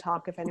communicate and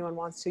talk if anyone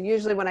wants to.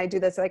 Usually when I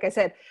do this, like I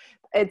said,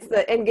 it's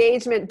the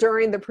engagement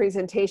during the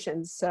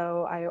presentation.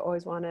 So I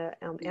always want to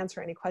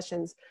answer any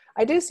questions.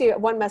 I do see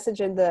one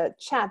message in the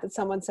chat that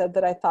someone said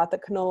that I thought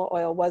that canola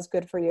oil was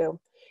good for you.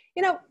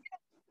 You know,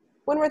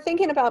 when we're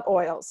thinking about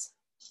oils,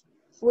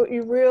 what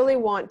you really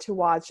want to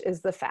watch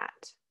is the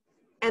fat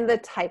and the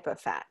type of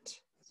fat.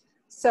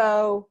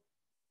 So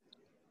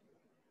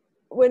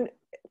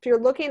if you're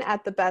looking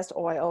at the best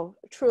oil,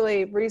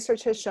 truly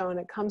research has shown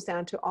it comes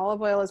down to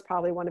olive oil is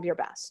probably one of your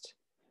best.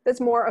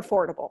 That's more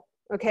affordable,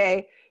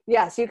 okay?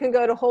 Yes, you can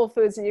go to Whole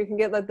Foods and you can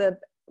get the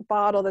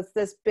bottle that's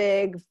this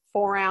big,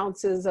 4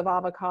 ounces of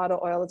avocado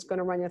oil. It's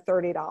gonna run you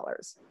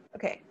 $30.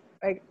 Okay,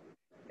 like,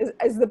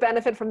 is the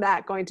benefit from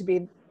that going to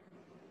be,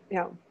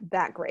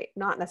 that great?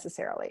 Not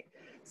necessarily.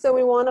 So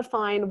we wanna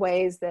find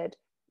ways that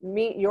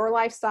meet your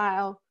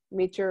lifestyle,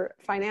 meet your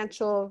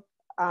financial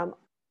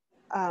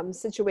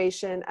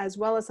situation, as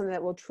well as something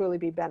that will truly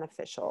be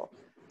beneficial.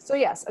 So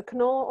yes, a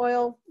canola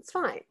oil, it's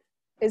fine.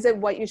 Is it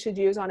what you should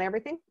use on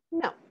everything?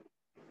 No.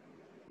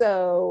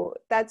 So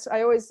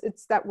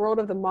it's that world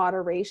of the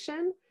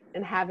moderation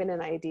and having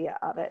an idea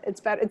of it.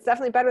 It's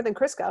definitely better than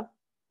Crisco.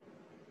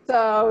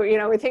 So,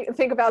 we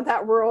think about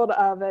that world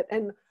of it,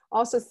 and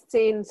also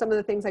seeing some of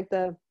the things like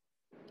the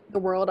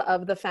world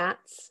of the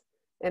fats,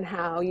 and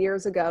how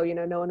years ago,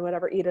 no one would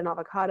ever eat an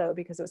avocado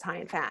because it was high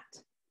in fat.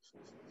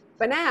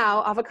 But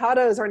now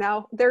avocados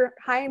they're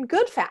high in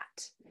good fat.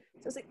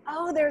 So it's like,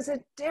 oh, there's a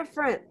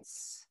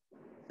difference.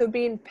 So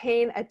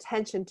paying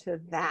attention to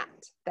that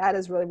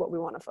is really what we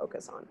want to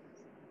focus on.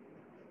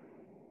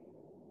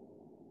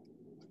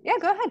 Yeah,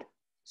 go ahead.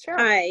 Sure.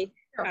 Hi.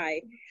 Sure.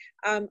 Hi.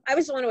 I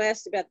was the one who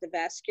asked about the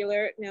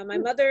vascular. Now, my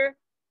mother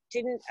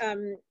didn't,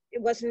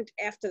 it wasn't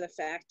after the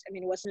fact. I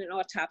mean, it wasn't an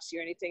autopsy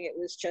or anything. It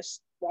was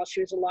just while she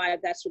was alive,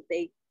 that's what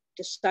they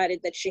decided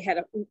that she had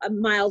a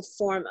mild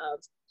form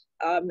of.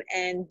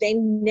 And they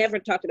never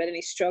talked about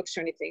any strokes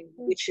or anything,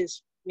 which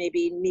is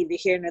maybe neither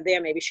here nor there.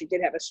 Maybe she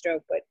did have a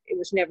stroke, but it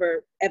was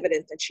never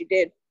evident that she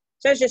did.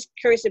 So I was just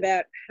curious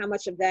about how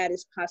much of that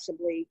is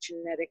possibly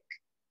genetic.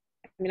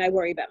 I mean, I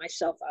worry about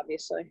myself,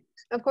 obviously.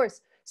 Of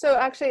course. So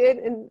actually,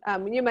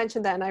 when you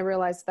mentioned that, and I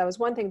realized that was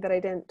one thing that I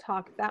didn't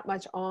talk that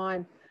much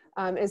on,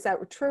 is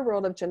that true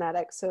world of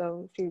genetics.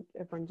 So if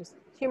everyone just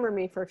humor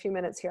me for a few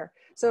minutes here.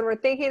 So when we're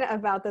thinking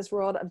about this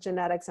world of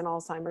genetics and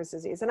Alzheimer's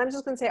disease, and I'm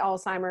just going to say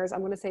Alzheimer's,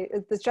 I'm going to say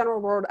this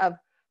general world of,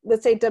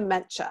 let's say,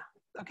 dementia,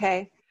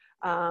 okay?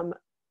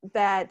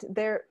 That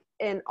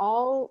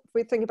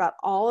we think about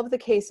all of the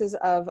cases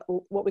of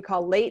what we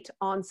call late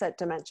onset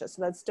dementia.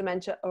 So that's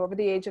dementia over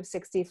the age of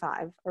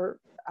 65,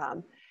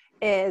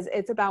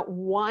 it's about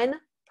 1%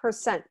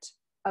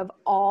 of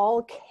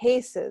all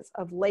cases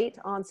of late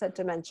onset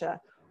dementia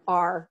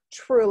are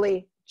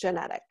truly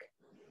genetic,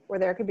 where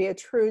there could be a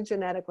true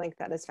genetic link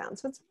that is found.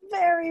 So it's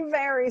very,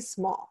 very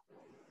small.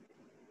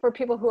 For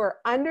people who are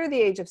under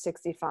the age of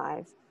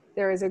 65,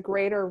 there is a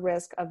greater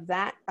risk of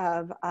that,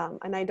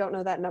 and I don't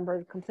know that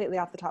number completely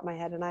off the top of my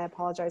head, and I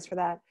apologize for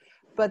that,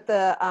 but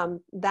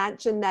that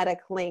genetic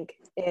link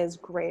is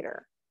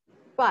greater.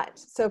 But,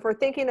 so if we're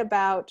thinking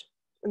about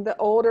the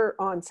older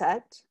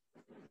onset,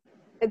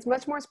 it's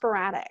much more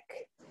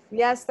sporadic.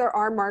 Yes, there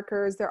are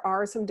markers, there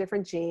are some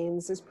different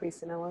genes, there's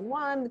presenilin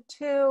 1,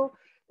 2,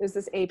 there's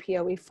this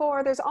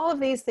APOE4, there's all of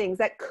these things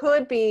that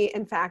could be,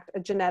 in fact, a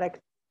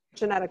genetic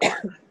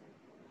marker.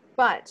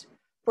 But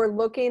if we're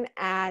looking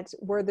at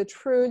where the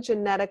true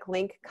genetic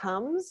link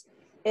comes,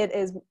 it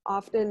is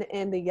often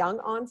in the young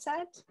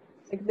onset.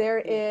 Like there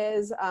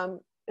is,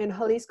 in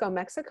Jalisco,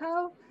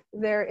 Mexico,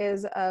 there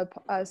is a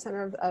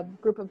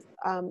group of,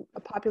 a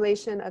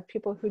population of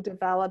people who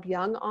develop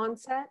young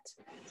onset,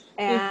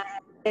 and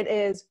it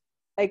is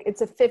like,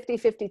 it's a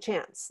 50-50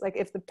 chance. Like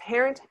if the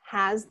parent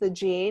has the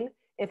gene,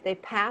 if they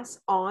pass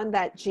on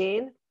that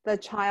gene, the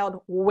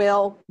child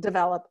will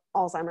develop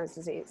Alzheimer's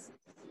disease.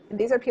 And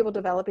these are people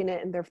developing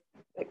it in their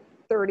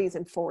 30s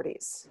and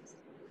 40s.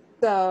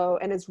 So,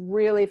 and it's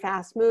really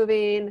fast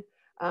moving.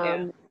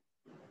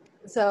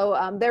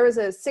 So there was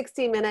a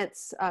 60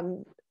 Minutes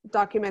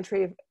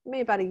documentary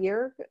maybe about a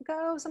year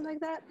ago, something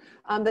like that,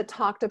 that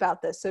talked about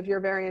this. So if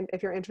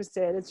you're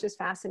interested, it's just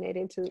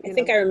fascinating to, I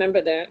think I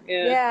remember that.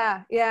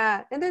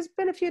 Yeah. And there's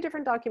been a few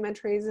different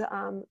documentaries,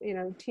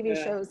 TV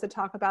shows that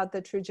talk about the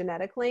true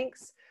genetic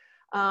links.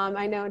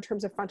 I know in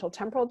terms of frontal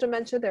temporal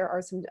dementia, there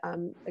are some,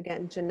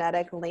 again,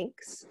 genetic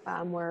links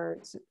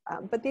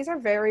but these are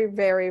very,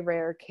 very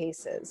rare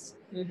cases.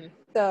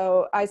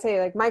 So I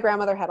say, like, my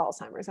grandmother had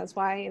Alzheimer's. That's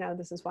why,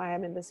 this is why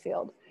I'm in this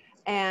field.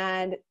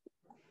 And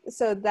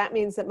so that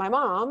means that my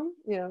mom,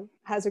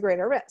 has a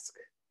greater risk.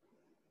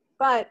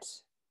 But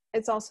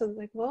it's also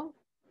like, well,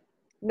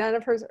 none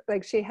of hers,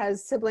 like she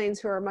has siblings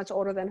who are much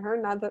older than her.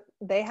 Not that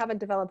they haven't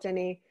developed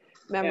any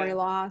memory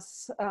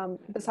loss,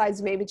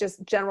 besides maybe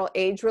just general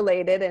age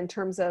related in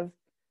terms of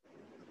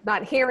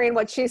not hearing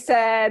what she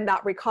said,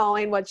 not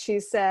recalling what she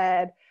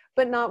said,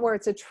 but not where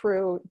it's a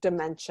true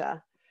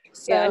dementia.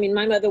 So, I mean,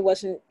 my mother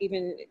wasn't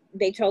even,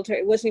 they told her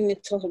it wasn't even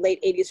until her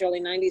late 80s, early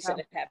 90s that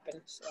it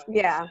happened. So,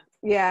 yeah.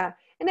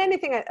 And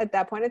anything at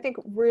that point, I think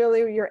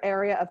really your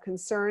area of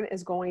concern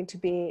is going to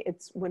be,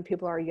 it's when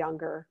people are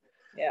younger.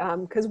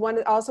 Because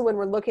when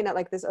we're looking at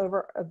like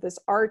this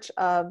arch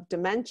of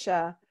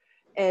dementia,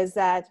 is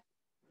that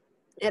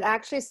it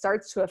actually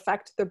starts to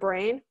affect the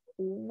brain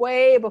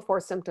way before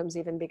symptoms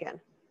even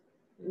begin,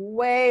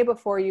 way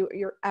before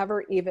you're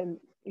ever even,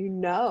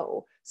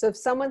 So if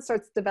someone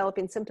starts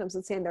developing symptoms,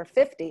 let's say in their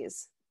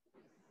 50s,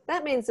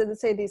 that means that, let's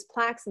say, these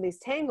plaques and these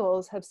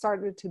tangles have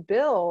started to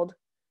build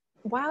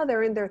while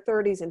they're in their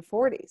 30s and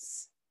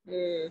 40s.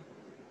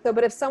 So,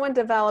 but if someone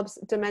develops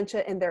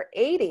dementia in their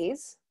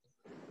 80s,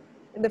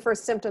 and the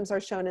first symptoms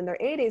are shown in their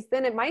 80s,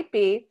 then it might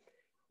be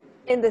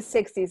in the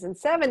 60s and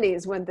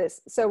 70s when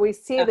so we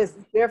see this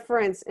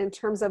difference in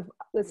terms of,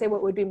 let's say,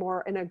 what would be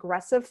more an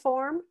aggressive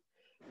form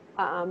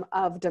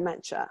of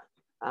dementia.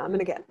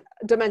 And again,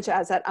 dementia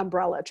as that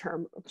umbrella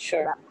term.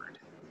 Sure. That word.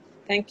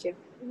 Thank you.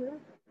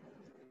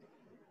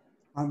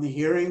 On the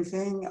hearing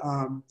thing,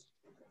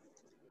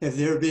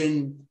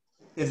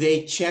 have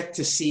they checked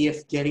to see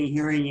if getting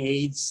hearing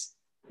aids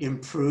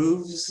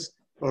improves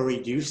or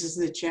reduces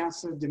the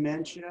chance of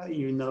dementia,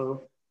 even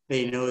though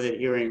they know that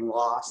hearing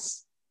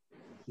loss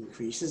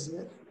increases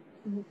it?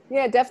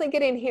 Yeah, definitely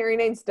getting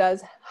hearing aids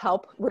does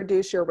help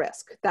reduce your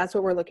risk. That's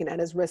what we're looking at,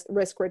 is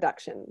risk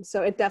reduction.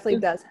 So it definitely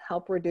does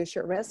help reduce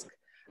your risk,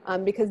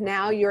 because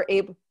now you're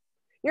able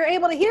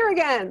to hear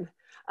again.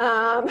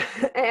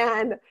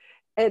 And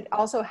it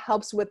also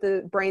helps with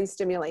the brain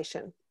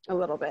stimulation a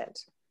little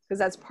bit, because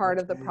that's part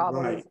of the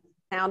problem. Right.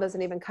 Sound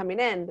isn't even coming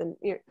in, then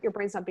your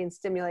brain's not being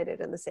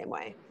stimulated in the same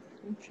way.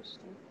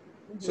 Interesting.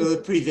 So the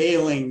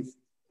prevailing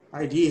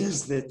idea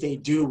is that they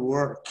do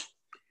work.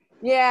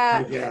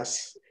 Yeah, I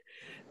guess.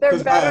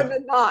 they're better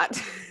than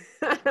not.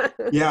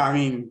 Yeah, I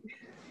mean.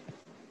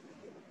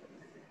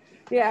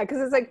 Yeah, because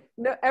it's like,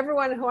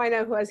 everyone who I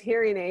know who has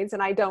hearing aids,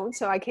 and I don't,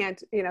 so I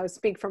can't,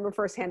 speak from a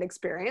firsthand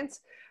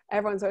experience.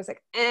 Everyone's always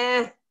like,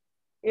 they're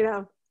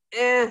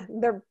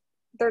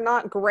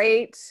not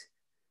great,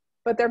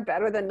 but they're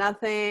better than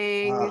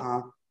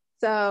nothing.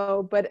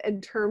 So, but in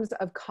terms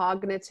of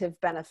cognitive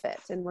benefit,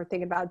 and we're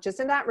thinking about just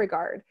in that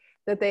regard,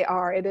 that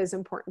it is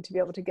important to be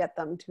able to get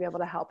them to be able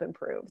to help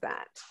improve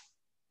that.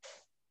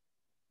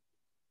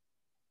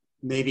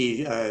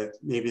 Maybe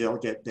they'll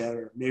get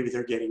better. Maybe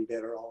they're getting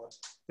better all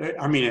the time.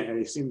 I mean, I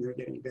assume they're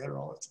getting better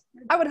all the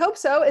time. I would hope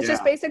so. It's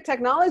just basic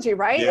technology,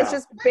 right? Yeah. It's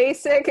just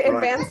basic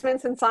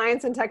advancements in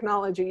science and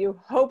technology. You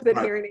hope that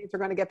hearing aids are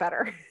going to get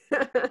better.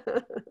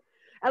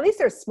 At least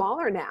they're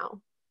smaller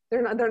now.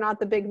 They're not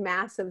the big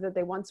massive that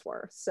they once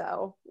were.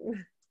 So,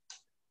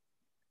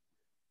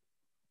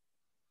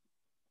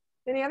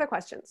 any other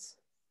questions?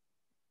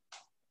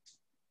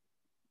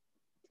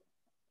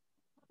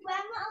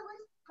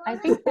 I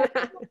think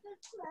that,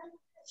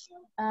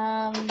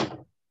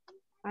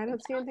 I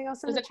don't see anything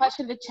else in there's the a chat.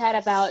 question in the chat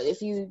about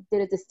if you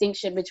did a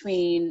distinction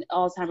between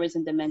Alzheimer's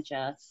and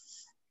dementia.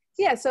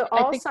 Yeah, so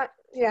I'll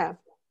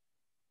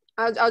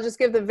just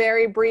give the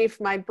very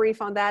brief, my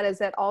brief on that is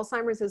that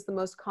Alzheimer's is the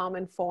most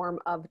common form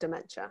of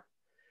dementia.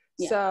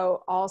 Yeah.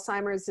 So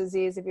Alzheimer's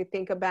disease, if you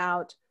think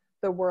about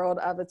the world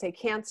of, let's say,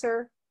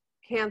 cancer,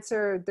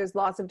 there's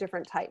lots of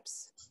different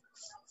types.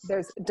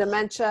 There's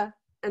dementia,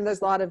 and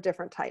there's a lot of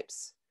different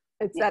types.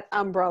 It's that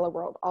umbrella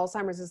world.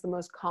 Alzheimer's is the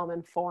most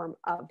common form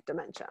of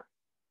dementia.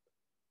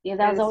 Yeah,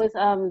 that was always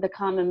the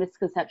common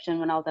misconception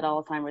when I was at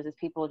Alzheimer's, is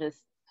people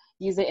just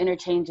use it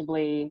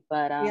interchangeably,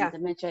 but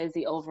dementia is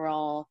the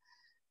overall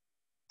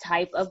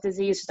type of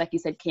disease, just like you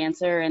said,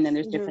 cancer, and then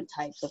there's different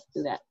types of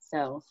that.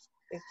 So,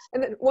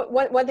 and then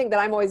one thing that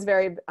I'm always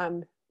very,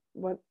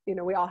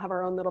 we all have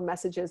our own little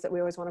messages that we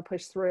always want to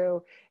push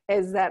through,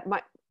 is that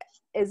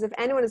if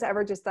anyone is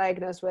ever just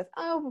diagnosed with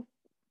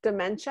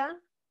dementia,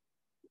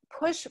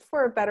 push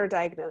for a better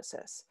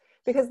diagnosis.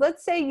 Because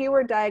let's say you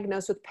were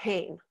diagnosed with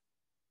pain.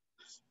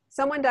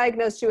 Someone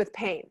diagnosed you with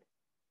pain.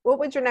 What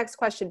would your next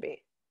question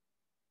be?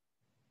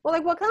 Well,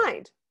 like, what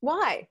kind?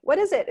 Why? What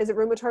is it? Is it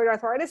rheumatoid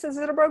arthritis? Is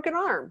it a broken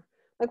arm?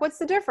 Like, what's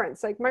the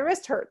difference? Like, my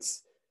wrist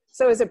hurts.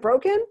 So is it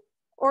broken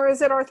or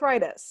is it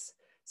arthritis?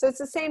 So it's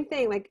the same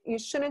thing. Like, you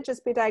shouldn't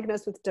just be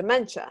diagnosed with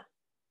dementia,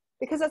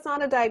 because that's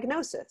not a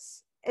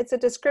diagnosis. It's a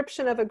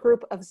description of a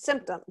group of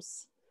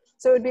symptoms.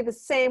 So it would be the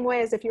same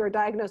way as if you were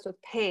diagnosed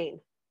with pain.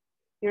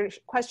 Your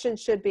question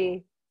should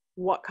be,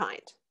 what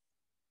kind?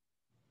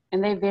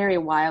 and they vary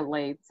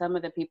wildly. Some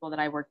of the people that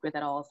I worked with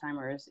at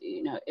Alzheimer's,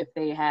 if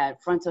they had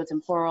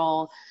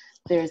frontotemporal,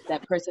 there's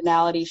that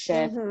personality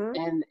shift.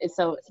 And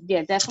so,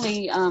 yeah,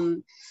 definitely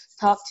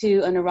talk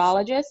to a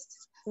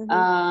neurologist.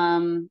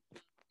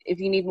 If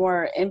you need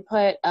more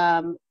input,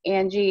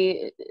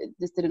 Angie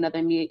just did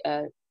another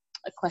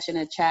a question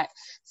in the chat.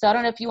 So I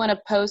don't know if you want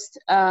to post,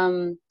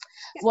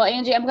 well,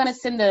 Angie, I'm going to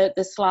send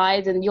the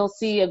slides, and you'll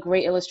see a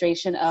great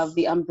illustration of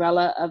the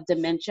umbrella of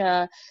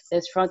dementia.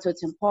 There's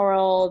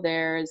frontotemporal,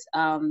 there's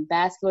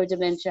vascular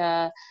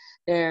dementia,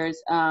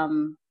 there's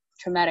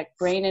traumatic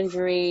brain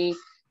injury,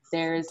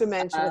 there's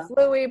dementia with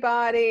Lewy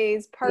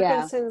bodies,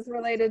 Parkinson's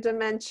related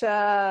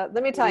dementia.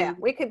 Let me tell you,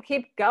 we could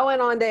keep going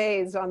on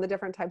days on the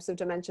different types of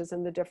dementias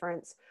and the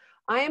difference.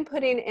 I am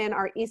putting in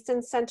our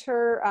Easton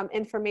Center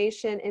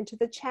information into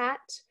the chat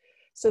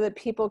so that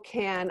people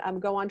can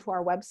go onto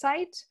our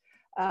website.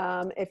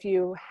 If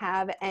you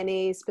have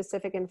any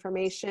specific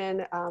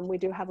information, we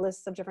do have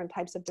lists of different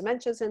types of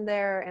dementias in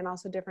there, and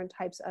also different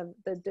types of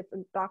the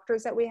different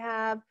doctors that we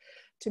have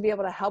to be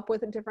able to help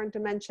with the different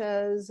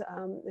dementias,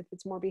 if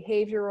it's more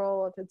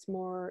behavioral, if it's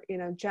more,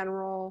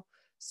 general.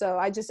 So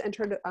I just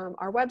entered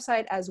our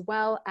website as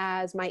well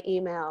as my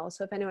email.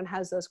 So if anyone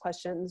has those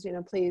questions,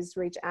 please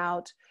reach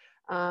out.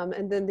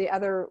 And then the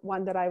other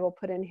one that I will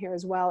put in here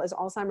as well is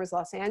Alzheimer's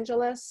Los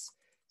Angeles.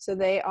 So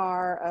they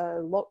are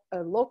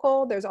a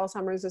local, there's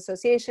Alzheimer's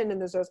Association, and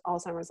there's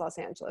Alzheimer's Los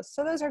Angeles.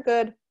 So those are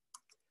good.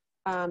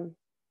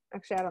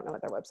 Actually, I don't know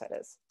what their website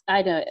is.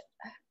 I know it.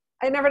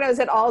 I never know, is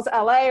it Alz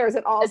LA or is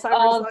it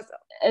Alzheimer's?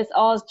 It's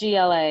Alz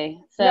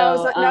GLA.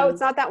 So, no,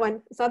 it's not that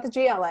one. It's not the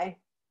GLA.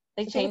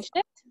 They changed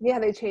it? Yeah,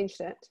 they changed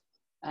it.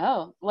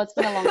 Oh, well, it's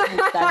been a long time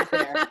since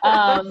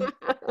I was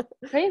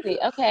there. Crazy.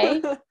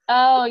 Okay.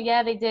 Oh,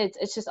 yeah, they did.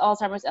 It's just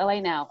Alzheimer's LA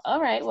now. All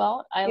right.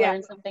 Well, I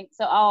learned something.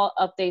 So I'll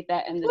update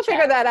that in the chat.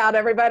 Figure that out,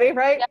 everybody,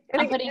 right? Yeah,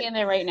 I'm putting it in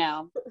there right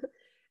now.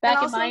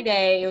 Back in my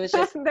day, it was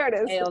just there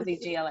it is.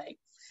 ALZGLA.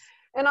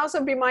 And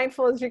also be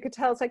mindful, as you could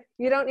tell, it's like,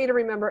 you don't need to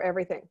remember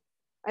everything.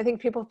 I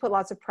think people put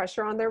lots of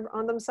pressure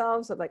on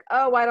themselves of like,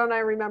 oh, why don't I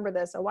remember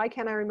this? Oh, why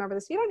can't I remember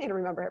this? You don't need to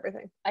remember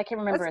everything. I can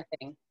remember a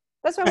thing.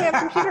 That's why we have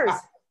computers.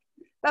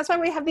 That's why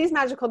we have these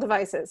magical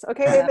devices.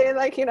 Okay,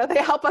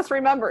 they help us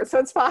remember, so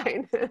it's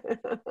fine.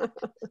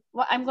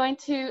 Well, I'm going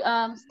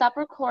to stop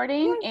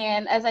recording,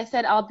 and as I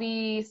said, I'll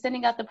be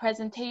sending out the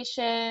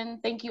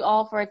presentation. Thank you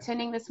all for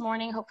attending this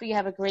morning. Hopefully you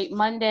have a great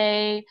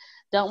Monday.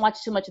 Don't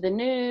watch too much of the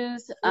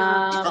news.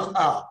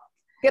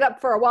 Get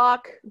up for a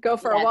walk. Go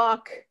for a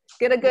walk.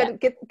 Get a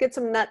good get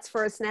some nuts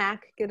for a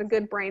snack. Get a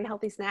good brain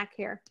healthy snack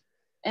here.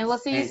 And we'll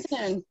see you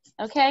soon.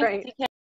 Okay. Great. Take care.